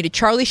week. We need a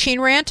Charlie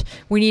Sheen rant.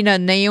 We need a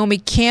Naomi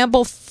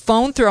Campbell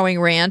phone throwing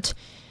rant,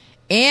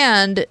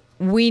 and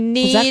we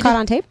need that caught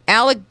on tape?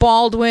 Alec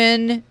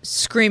Baldwin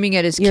screaming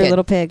at his You're a kid.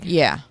 little pig.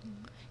 Yeah.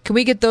 Can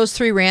we get those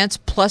 3 rants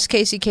plus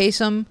Casey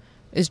Kasem?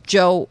 Is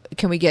Joe?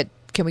 Can we get?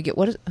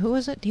 Who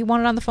is it? He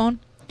wanted on the phone.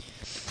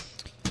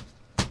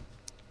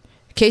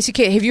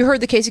 Have you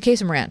heard the Casey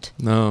Kasem rant?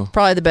 No.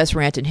 Probably the best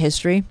rant in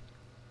history.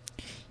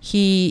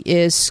 He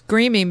is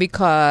screaming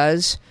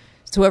because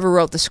whoever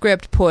wrote the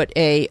script put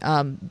a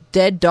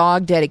dead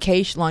dog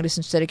dedication, long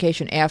distance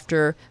dedication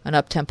after an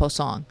up-tempo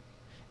song,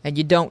 and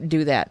you don't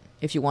do that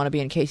if you want to be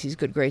in Casey's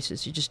good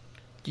graces. You just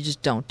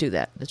don't do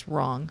that. That's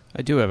wrong.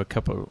 I do have a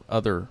couple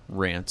other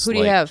rants. Who do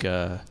you have? Give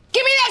me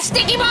that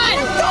sticky bun!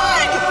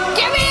 I'm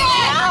good! Give me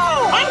it!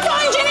 No! I'm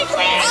calling Jenny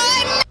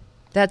Craig!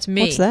 That's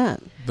me. What's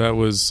that? That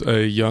was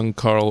a young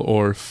Carl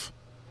Orff.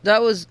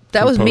 That was me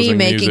composing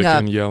making music a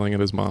and yelling at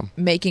his mom.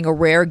 making a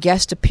rare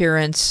guest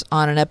appearance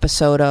on an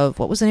episode of,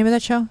 what was the name of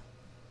that show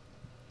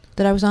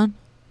that I was on?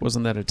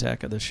 Wasn't that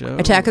Attack of the Show?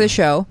 Attack of the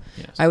Show.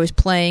 Yes. I was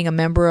playing a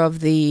member of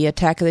the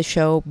Attack of the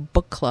Show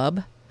book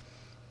club,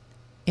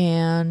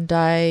 and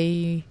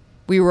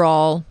we were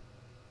all,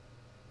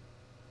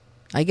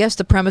 I guess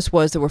the premise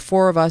was there were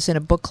 4 of us in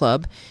a book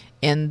club,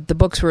 and the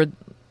books were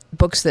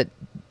books that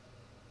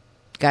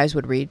guys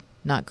would read,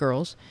 not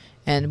girls,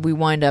 and we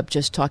wind up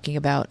just talking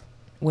about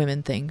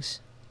women things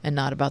and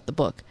not about the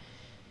book.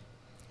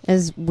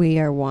 As we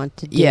are wont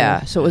to do.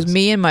 Yeah, so it was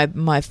me and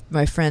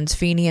my friends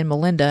Feeney and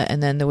Melinda,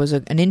 and then there was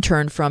an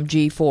intern from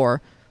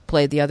G4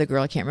 played the other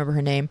girl. I can't remember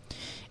her name,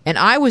 and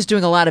I was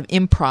doing a lot of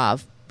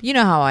improv. You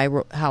know how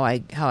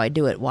I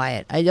do it,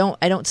 Wyatt. I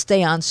don't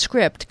stay on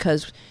script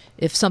because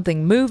if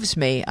something moves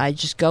me, I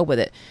just go with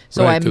it.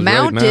 So Right, I 'cause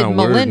mounted right now,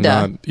 Melinda.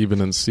 We're not even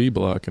in C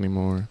block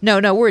anymore. No,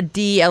 we're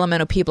D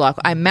elemental P block.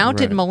 I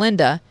mounted Right.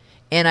 Melinda,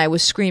 and I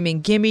was screaming,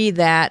 "Gimme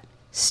that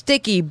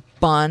sticky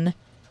bun!"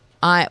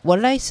 What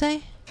did I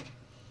say?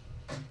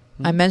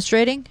 I'm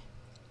menstruating.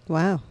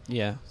 Wow.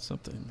 Yeah,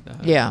 something.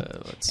 Yeah,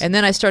 and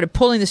then I started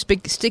pulling the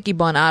sticky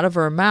bun out of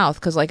her mouth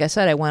because, like I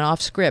said, I went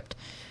off script.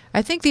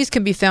 I think these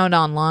can be found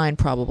online,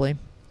 probably.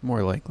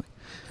 More likely.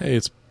 Hey,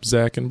 it's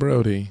Zach and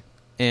Brody.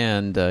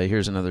 And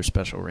here's another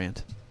special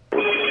rant.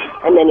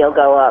 And then you'll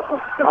go up.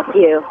 Up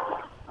you.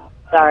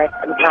 Sorry,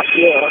 not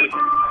you.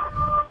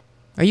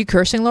 Are you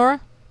cursing, Laura?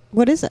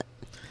 What is it?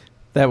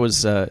 That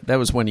was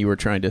when you were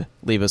trying to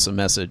leave us a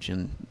message,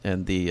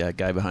 and the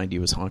guy behind you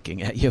was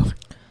honking at you.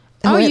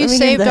 Oh, Wait, you let me hear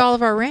saved that. all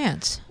of our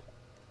rants.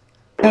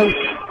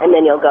 And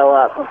then you'll go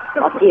up.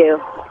 Up you.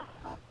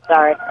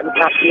 Sorry,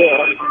 not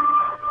you.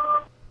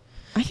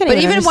 I can't But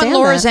even when understand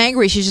Laura's that.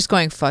 angry, she's just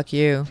going, "Fuck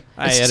you."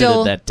 I It's edited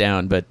still, that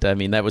down, but I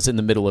mean that was in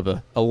the middle of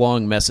a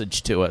long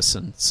message to us,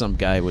 and some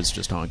guy was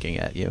just honking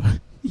at you.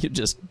 You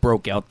just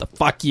broke out the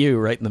 "fuck you"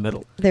 right in the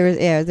middle. There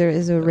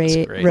is a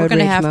great. road We're going to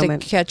rage have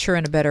moment. to catch her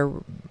in a better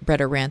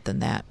rant than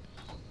that.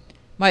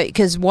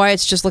 Because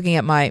Wyatt's just looking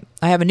at I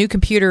have a new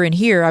computer in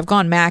here. I've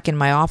gone Mac in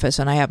my office,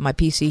 and I have my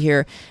PC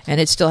here, and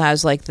it still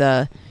has like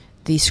the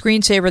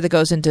screensaver that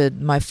goes into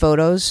my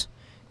photos,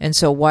 and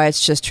so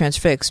Wyatt's just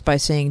transfixed by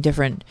seeing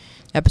different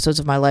episodes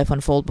of my life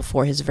unfold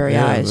before his very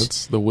eyes.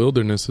 That's the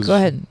wilderness. Go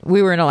ahead.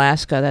 We were in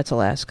Alaska. That's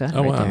Alaska.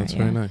 Oh, right wow. there, That's yeah.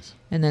 very nice.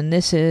 And then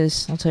this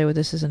is, I'll tell you what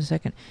this is in a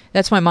second.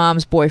 That's my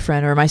mom's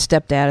boyfriend, or my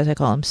stepdad, as I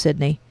call him,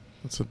 Sydney.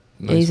 That's a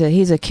nice.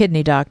 He's a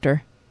kidney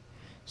doctor.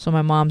 So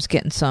my mom's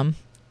getting some,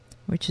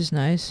 which is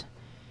nice.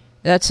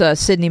 That's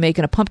Sydney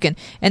making a pumpkin.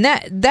 And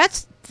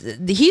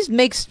he's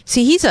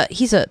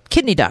a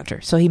kidney doctor,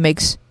 so he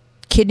makes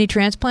kidney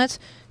transplants.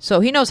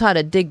 So he knows how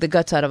to dig the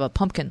guts out of a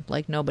pumpkin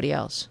like nobody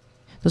else.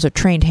 Those are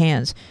trained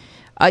hands.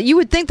 You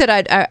would think that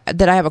I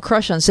have a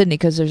crush on Sydney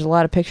because there's a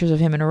lot of pictures of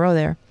him in a row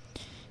there.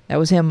 That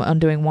was him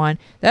undoing wine.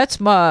 That's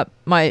my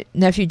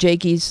nephew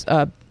Jakey's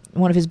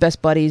one of his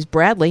best buddies,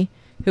 Bradley,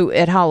 who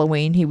at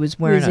Halloween he was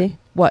wearing Who is he?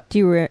 what?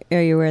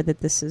 Are you aware that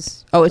this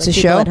is? Oh, it's like a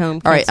people show? At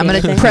home All right, can't I'm see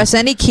going to anything? press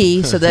any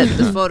key so that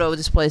the photo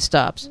display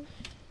stops.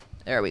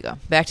 There we go.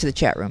 Back to the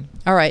chat room.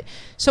 All right.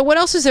 So what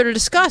else is there to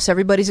discuss?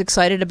 Everybody's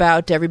excited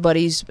about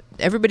everybody's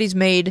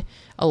made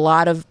a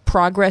lot of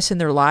progress in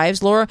their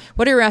lives. Laura,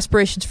 what are your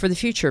aspirations for the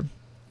future?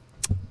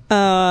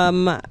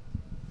 I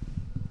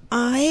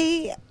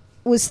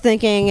was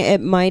thinking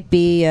it might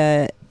be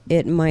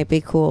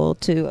cool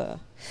to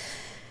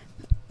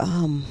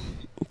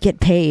get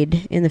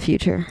paid in the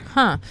future.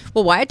 Huh.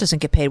 Well, Wyatt doesn't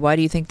get paid. Why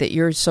do you think that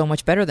you're so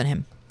much better than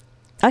him?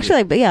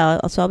 Actually, but yeah,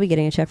 so I'll be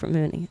getting a check from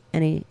him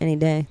any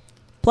day.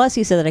 Plus,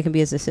 he said that I can be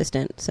his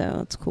assistant, so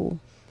it's cool.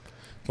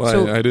 Well,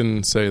 So- I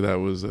didn't say that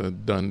was a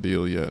done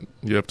deal yet.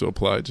 You have to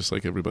apply just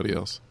like everybody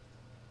else.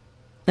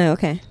 Oh,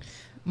 okay.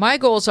 My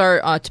goals are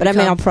to But I mean,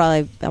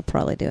 become, I'll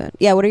probably do it.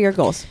 Yeah. What are your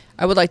goals?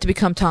 I would like to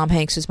become Tom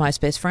Hanks'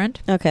 MySpace friend.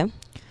 Okay.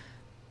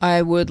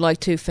 I would like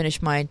to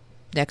finish my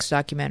next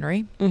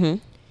documentary. Mm-hmm.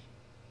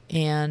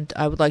 And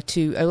I would like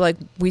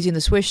Wheezy and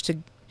the Swish to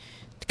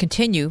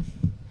continue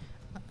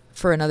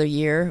for another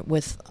year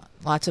with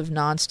lots of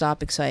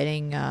nonstop,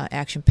 exciting,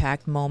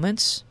 action-packed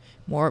moments.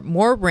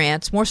 More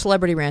rants, more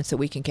celebrity rants that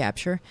we can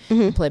capture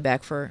and play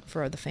back for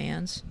the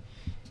fans.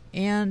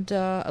 And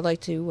I'd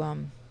like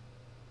to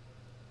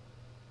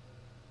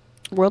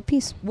world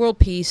peace. World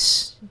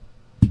peace.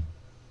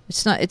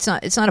 It's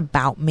not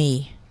about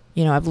me.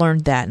 You know, I've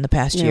learned that in the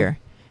past year.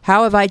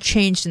 How have I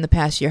changed in the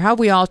past year? How have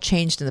we all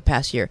changed in the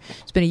past year?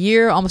 It's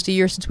been almost a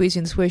year since Wheezy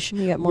and the Swish.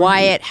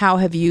 Wyatt, how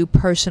have you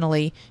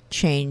personally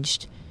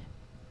changed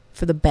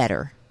for the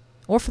better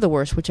or for the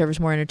worse, whichever's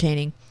more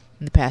entertaining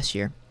in the past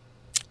year?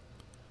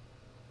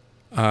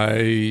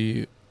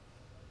 How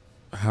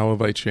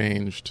have I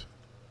changed?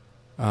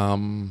 I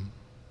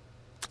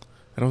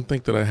don't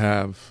think that I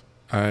have.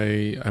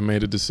 I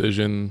made a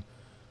decision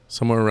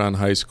somewhere around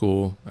high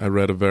school. I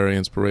read a very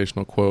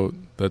inspirational quote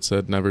that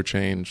said, "Never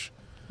change."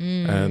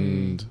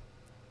 And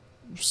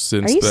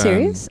since Are you then,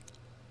 serious?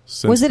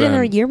 Since Was it in then,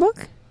 our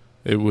yearbook?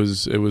 It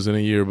was in a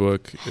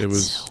yearbook. It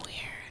was so weird.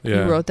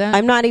 Yeah. You wrote that?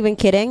 I'm not even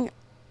kidding.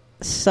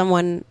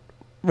 Someone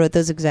wrote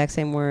those exact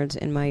same words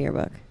in my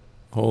yearbook.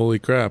 Holy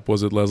crap!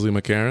 Was it Leslie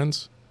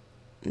McCarran's?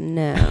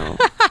 No.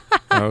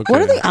 Okay.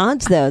 What are the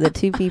odds, though, that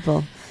two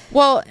people?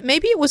 Well,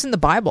 maybe it was in the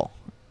Bible,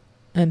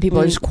 and people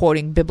are just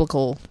quoting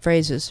biblical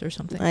phrases or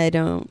something. I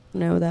don't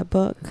know that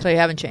book. So you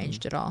haven't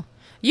changed at all.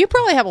 You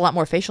probably have a lot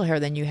more facial hair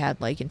than you had,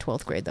 like, in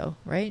 12th grade, though,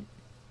 right?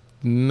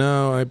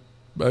 No,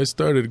 I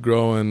started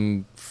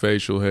growing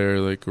facial hair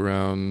like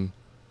around,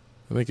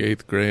 I think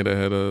 8th grade. I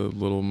had a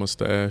little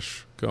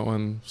mustache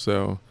going,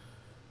 so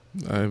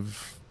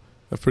I've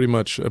pretty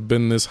much I've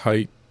been this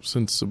height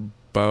since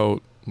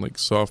about like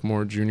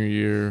sophomore, junior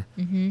year.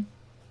 Mm-hmm.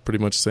 Pretty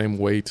much same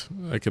weight.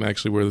 I can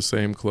actually wear the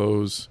same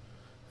clothes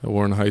I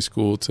wore in high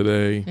school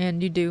today.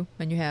 And you do,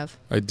 and you have.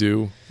 I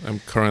do. I'm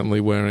currently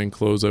wearing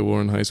clothes I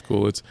wore in high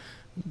school. It's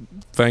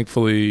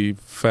thankfully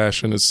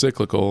fashion is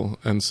cyclical,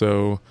 and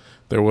so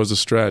there was a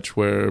stretch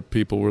where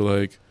people were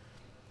like,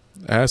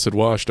 acid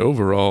washed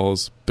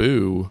overalls,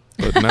 boo.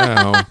 But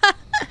now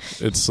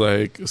it's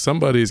like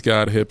somebody's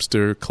got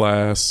hipster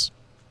class.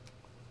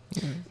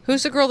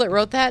 Who's the girl that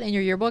wrote that in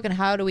your yearbook, and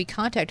how do we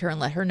contact her and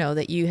let her know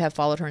that you have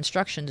followed her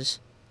instructions?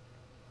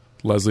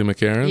 Leslie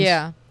McCarran?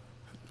 Yeah.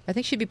 I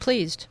think she'd be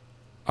pleased.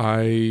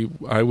 I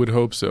would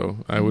hope so.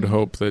 I would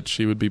hope that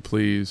she would be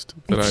pleased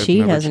that If I've she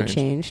never hasn't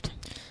changed.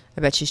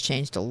 I bet she's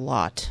changed a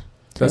lot.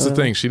 That's the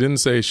thing. She didn't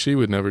say she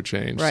would never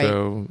change. Right.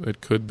 So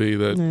it could be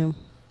that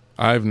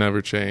I've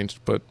never changed,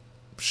 but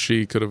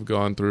she could have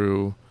gone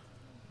through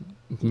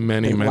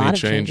many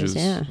changes.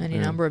 Any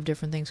number of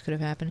different things could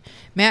have happened.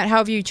 Matt, how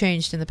have you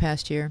changed in the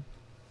past year?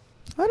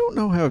 I don't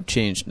know how I've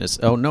changed this.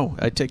 Oh, no,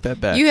 I take that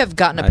back. You have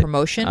gotten a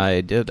promotion?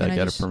 I did. Can I I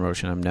got just- a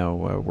promotion. I'm now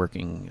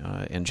working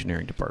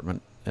engineering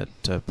department at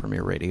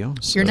Premier Radio.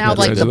 So You're now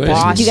like the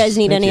congratulations. boss. Do you guys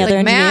need any Like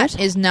other Matt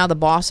engineers? is now the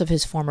boss of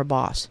his former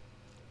boss.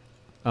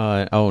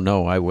 Oh,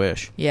 no, I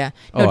wish. Yeah.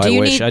 Oh, No, do I you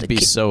wish. need- I'd be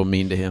so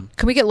mean to him.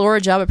 Can we get Laura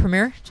a job at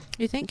Premier,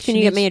 do you think? Can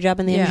you get me a job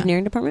in the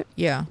engineering department?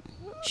 Yeah.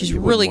 She's You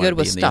really wouldn't good wanna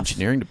with be in the stuff.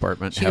 engineering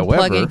department. She can However,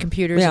 plug in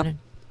computers. Yeah.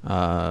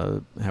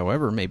 And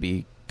however,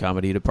 maybe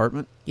comedy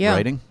department, Yeah.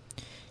 writing.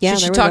 Yeah, Should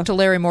she there we talk go. to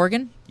Larry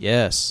Morgan?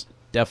 Yes,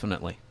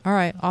 definitely. All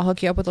right. I'll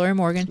hook you up with Larry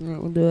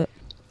Morgan. We'll do it.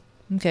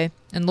 Okay.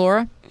 And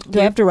Laura? Do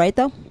I have to write,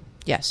 though?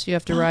 Yes. You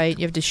have to write.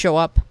 You have to show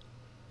up.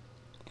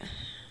 You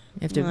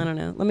have to. I don't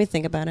know. Let me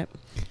think about it.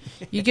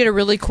 You get a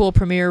really cool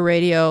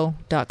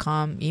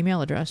premierradio.com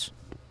email address.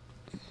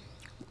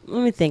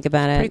 Let me think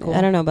about it. Pretty cool.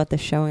 I don't know about the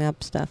showing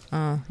up stuff.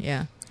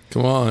 Yeah.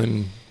 Come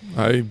on.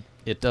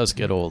 It does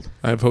get old.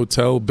 I have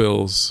hotel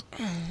bills.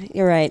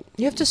 You're right.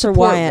 You have to For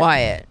support Wyatt.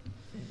 Wyatt.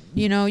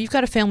 You know, you've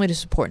got a family to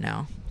support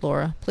now,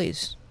 Laura.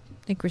 Please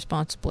think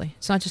responsibly.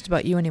 It's not just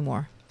about you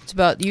anymore. It's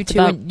about you It's two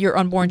about and your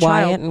unborn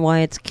Wyatt child. and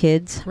Wyatt's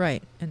kids.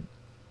 Right. And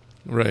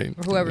Right.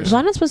 or whoever's. Was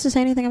I not supposed to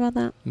say anything about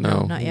that?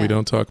 No, not we yet.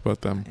 don't talk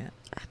about them.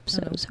 I'm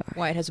so sorry.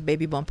 Wyatt has a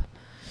baby bump.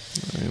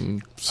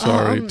 I'm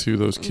sorry to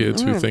those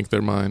kids who think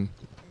they're mine.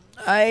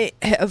 I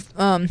have.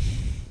 I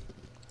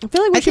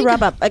feel like we should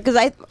wrap up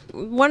because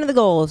one of the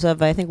goals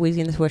of I think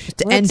Wheezy and the Swish To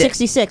we're at end it.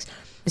 66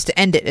 is to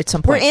end it at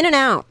some We're point. in and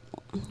out.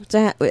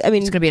 I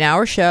mean, It's going to be an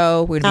hour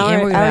show. We're going to be in.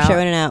 We're hour gonna be show out.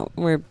 in and out.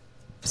 We're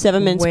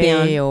 7 minutes Way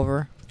beyond.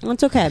 over.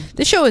 That's okay.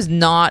 This show is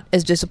not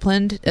as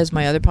disciplined as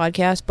my other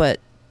podcast, but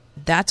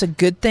that's a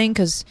good thing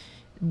because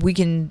we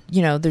can,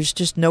 there's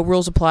just no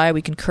rules apply.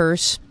 We can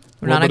curse.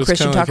 We're not but on it's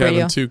Christian kinda Talk like Radio.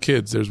 having two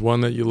kids. There's one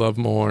that you love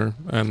more,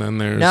 and then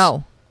there's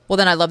No. Well,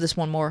 then I love this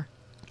one more.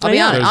 I'll be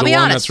There's honest. I'll the be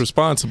one honest. that's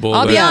responsible.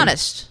 I'll be that-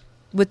 honest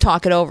with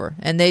Talk It Over.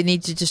 And they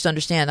need to just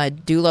understand I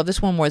do love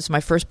this one more. It's my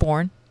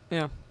firstborn.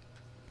 Yeah.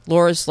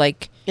 Laura's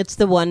like. It's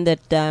the one that.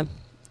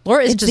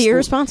 Laura is it's just the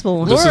irresponsible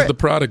one. This is the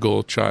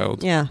prodigal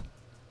child. Yeah.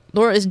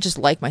 Laura isn't just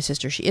like my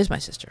sister. She is my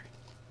sister.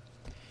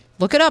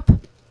 Look it up.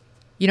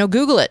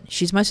 Google it.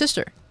 She's my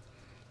sister,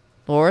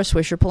 Laura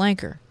Swisher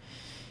Palanker.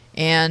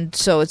 And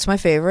so it's my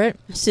favorite.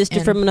 Sister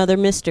And from another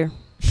mister.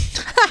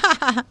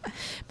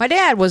 my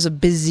dad was a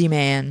busy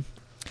man.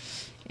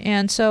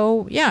 And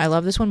so, yeah, I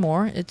love this one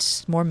more.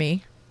 It's more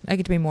me. I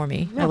get to be more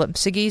me. Yeah. I love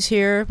Siggy's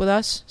here with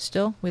us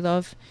still. We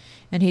love,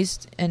 and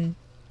he's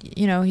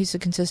a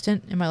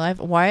consistent in my life.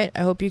 Wyatt, I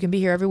hope you can be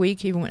here every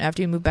week, even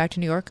after you move back to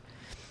New York.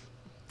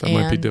 That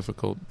might be And-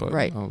 difficult, but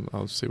right.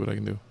 I'll see what I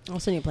can do. I'll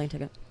send you a plane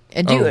ticket.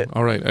 And do it.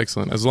 All right,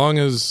 excellent. As long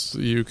as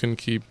you can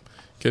keep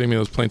getting me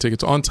those plane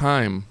tickets on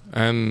time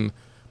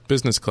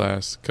business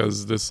class,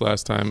 because this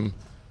last time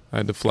I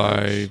had to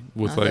fly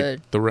with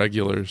the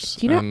regulars.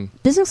 Do you know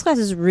and, business class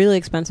is really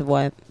expensive,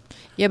 Wyatt?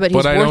 Yeah, but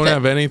I don't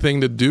have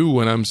anything to do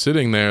when I'm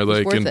sitting there.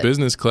 Like worth in it.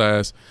 business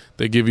class,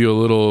 they give you a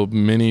little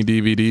mini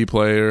DVD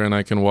player, and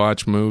I can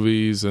watch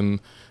movies, and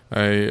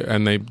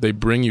they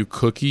bring you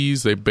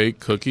cookies. They bake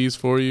cookies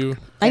for you.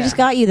 I just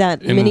got you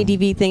that In- mini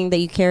DV thing that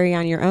you carry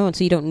on your own,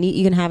 so you don't need.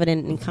 You can have it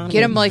in economy.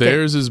 Get 'em like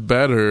theirs is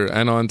better,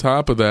 and on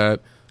top of that,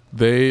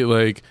 they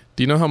like.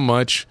 Do you know how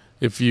much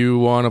if you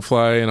want to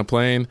fly in a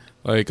plane?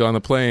 Like on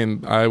the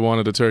plane, I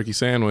wanted a turkey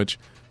sandwich.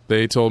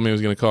 They told me it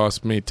was going to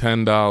cost me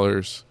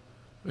 $10.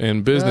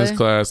 In business Really?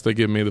 class, they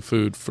give me the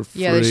food for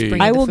free. Yeah, they just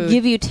bring I will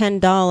give you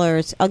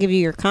 $10. I'll give you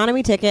your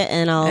economy ticket,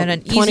 and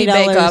an $20 easy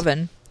bake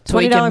oven so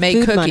we can make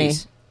food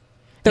cookies.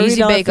 money.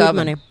 Easy $30 bake food oven.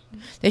 money.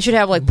 They should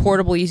have like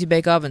portable easy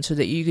bake ovens so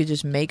that you could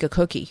just make a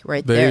cookie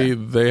right there.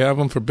 They have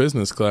them for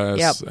business class.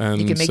 Yep,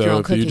 And you can make so your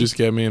own if you cookie. just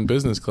get me in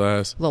business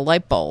class, Little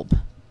light bulb.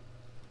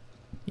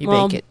 You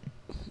Well, bake it.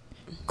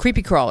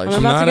 Creepy crawlers.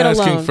 I'm about not to get a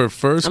asking loan. for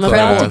first I'm class.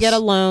 about to get a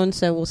loan,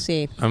 so we'll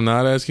see. I'm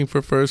not asking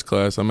for first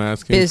class. I'm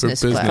asking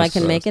Business for business class. If I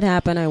can class. make it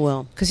happen, I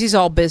will. Because he's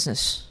all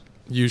business.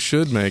 You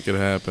should make it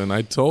happen.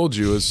 I told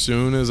you, as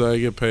soon as I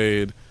get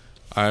paid,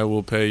 I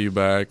will pay you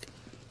back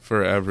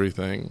for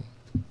everything.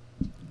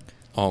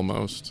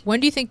 Almost. When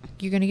do you think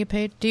you're going to get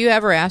paid? Do you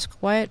ever ask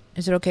Wyatt?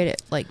 Is it okay to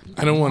like?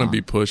 I don't want to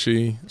be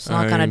pushy. Just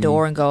knock on a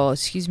door and go,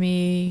 "Excuse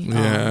me."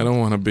 Yeah, I don't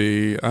want to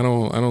be. I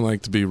don't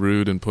like to be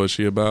rude and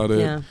pushy about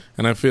it. Yeah.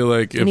 And I feel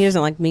like And he if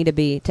doesn't like me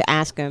to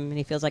ask him, and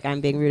he feels like I'm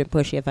being rude and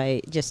pushy if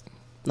I just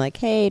like,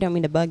 hey, don't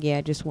mean to bug you.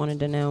 I just wanted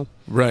to know.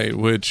 right,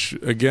 which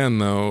again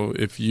though,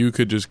 if you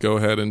could just go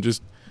ahead and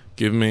just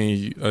give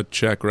me a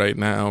check right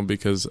now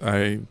because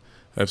I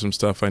have some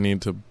stuff I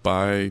need to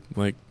buy,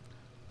 like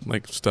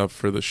stuff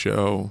for the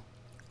show.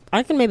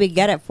 I can maybe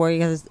get it for you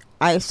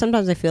because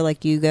sometimes I feel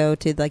like you go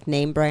to like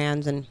name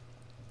brands, and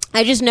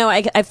I just know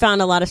I found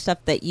a lot of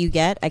stuff that you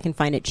get. I can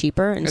find it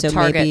cheaper, and At so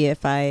Target. maybe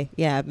if I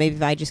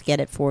just get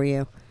it for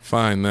you.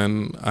 Fine,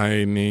 then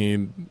I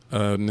need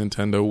a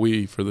Nintendo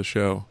Wii for the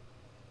show.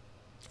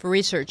 For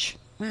research.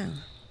 Wow.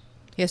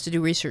 He has to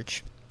do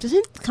research.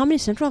 Doesn't Comedy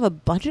Central have a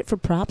budget for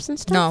props and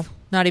stuff? No,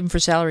 not even for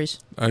salaries.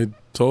 I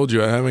told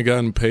you I haven't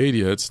gotten paid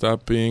yet.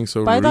 Stop being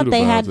so But I rude thought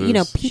they about had,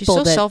 this. She's people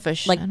so that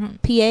selfish. like I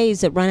don't-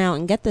 PAs that run out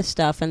and get this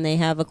stuff, and they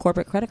have a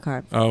corporate credit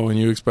card. Oh, and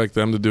you expect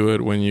them to do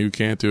it when you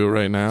can't do it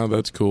right now?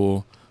 That's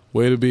cool.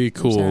 Way to be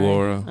cool, sorry.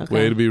 Laura. Okay.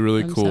 Way to be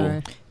really I'm cool.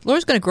 sorry.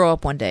 Laura's going to grow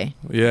up one day.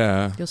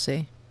 Yeah. You'll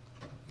see.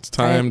 It's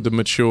time to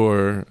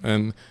mature,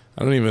 and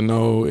I don't even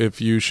know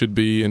if you should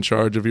be in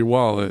charge of your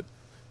wallet.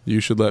 You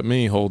should let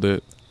me hold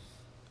it.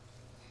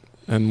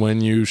 And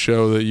when you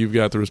show that you've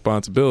got the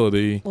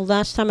responsibility, Well,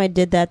 last time I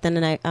did that,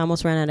 then I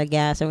almost ran out of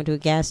gas. I went to a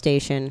gas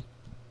station.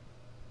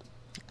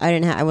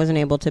 I wasn't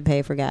able to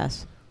pay for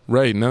gas.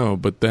 right, no,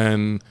 but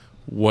then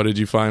what did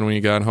you find when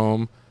you got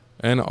home?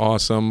 An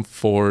awesome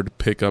Ford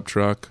pickup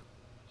truck.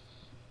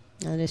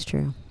 That is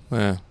true.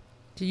 Yeah.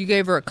 Did you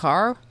give her a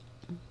car?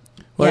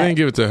 Well, Yeah. I didn't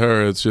give it to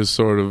her. It's just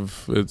sort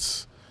of,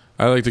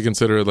 I like to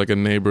consider it like a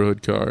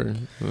neighborhood car.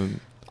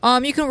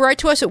 You can write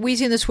to us at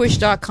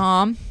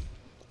wheezyandtheswish.com.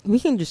 We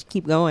can just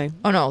keep going.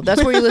 Oh, no.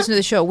 That's where you listen to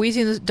the show.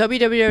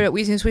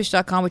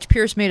 www.wheezyandtheswish.com, which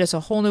Pierce made us a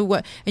whole new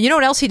way. And you know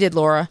what else he did,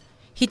 Laura?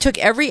 He took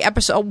every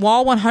episode,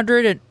 all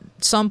 100 and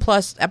some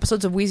plus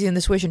episodes of Wheezy and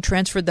the Swish and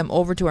transferred them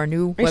over to our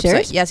new Are you website.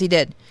 serious? Yes, he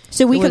did.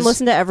 So we It can was-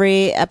 listen to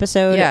every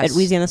episode Yes. at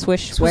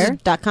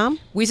wheezyandtheswish.com?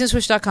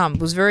 wheezyandtheswish.com. It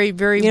was very,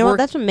 very You know what?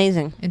 That's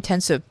amazing.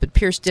 intensive, but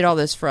Pierce did all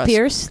this for us.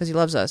 Pierce? Because he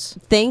loves us.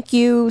 Thank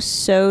you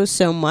so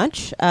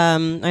much. I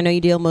know you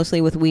deal mostly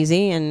with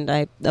Wheezy, and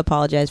I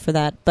apologize for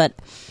that, but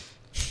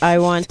I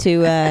want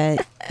to,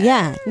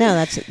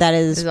 that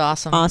is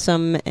awesome.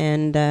 Awesome,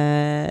 and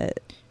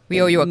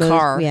We owe you a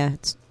car. Yeah,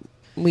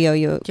 we owe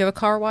you. Do you have a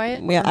car,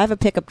 Wyatt? Yeah, I have a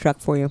pickup truck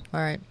for you. All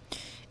right.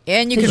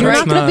 And you 'Cause can you're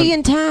write. not going to be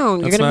in town.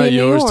 You're That's going to not be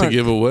in New yours York. to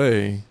give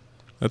away.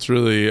 That's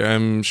really,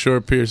 I'm sure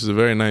Pierce is a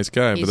very nice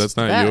guy, He's but that's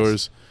the not best.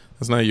 yours.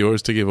 That's not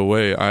yours to give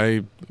away.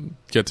 I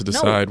get to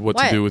decide what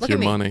to Wyatt, do with look your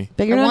at me. money.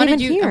 But you're I not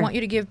wanted even you. I here. want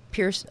you to give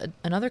Pierce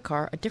another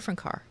car, a different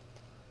car.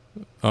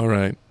 All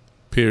right.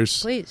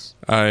 Pierce, Please.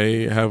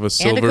 I have a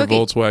silver cookie.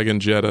 Volkswagen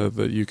Jetta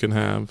that you can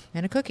have.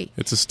 And a cookie.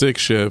 It's a stick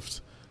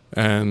shift,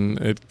 and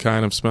it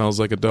kind of smells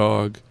like a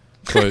dog,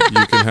 but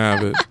you can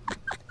have it.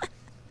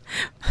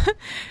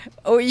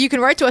 Oh, you can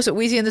write to us at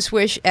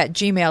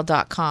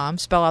wheezyandtheswish@gmail.com.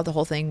 Spell out the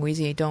whole thing,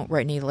 Wheezy. Don't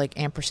write any like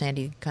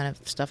ampersandy kind of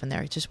stuff in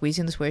there. It's just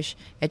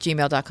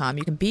wheezyandtheswish@gmail.com.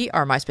 You can be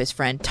our MySpace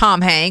friend,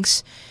 Tom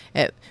Hanks,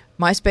 at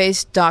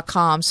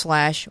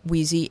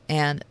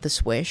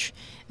myspace.com/wheezyandtheswish.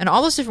 And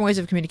all those different ways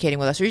of communicating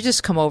with us. Or you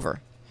just come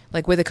over,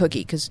 like with a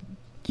cookie, because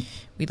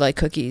we like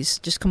cookies.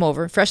 Just come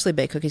over. Freshly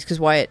baked cookies, because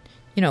Wyatt,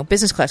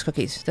 business class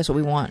cookies. That's what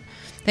we want.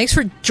 Thanks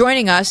for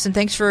joining us, and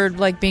thanks for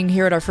being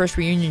here at our first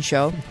reunion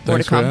show. More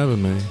Thanks to come. for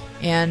having me.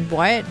 And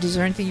Wyatt, is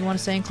there anything you want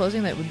to say in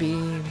closing that would be,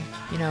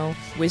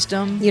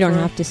 wisdom? You don't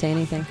have to say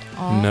anything.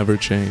 Aw. Never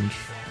change.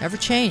 Never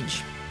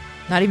change.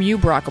 Not even you,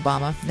 Barack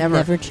Obama. Never.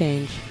 Never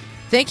change.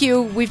 Thank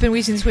you. We've been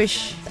Wheezy and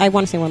Swish. I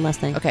want to say one last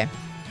thing. Okay.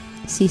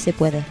 Si se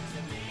puede.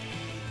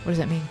 What does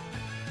that mean?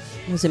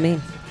 What does it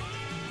mean?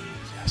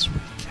 Yes, we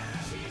can.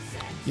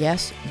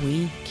 Yes,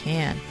 we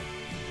can.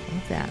 I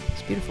love that.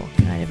 It's beautiful.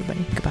 Good night,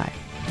 everybody. Goodbye.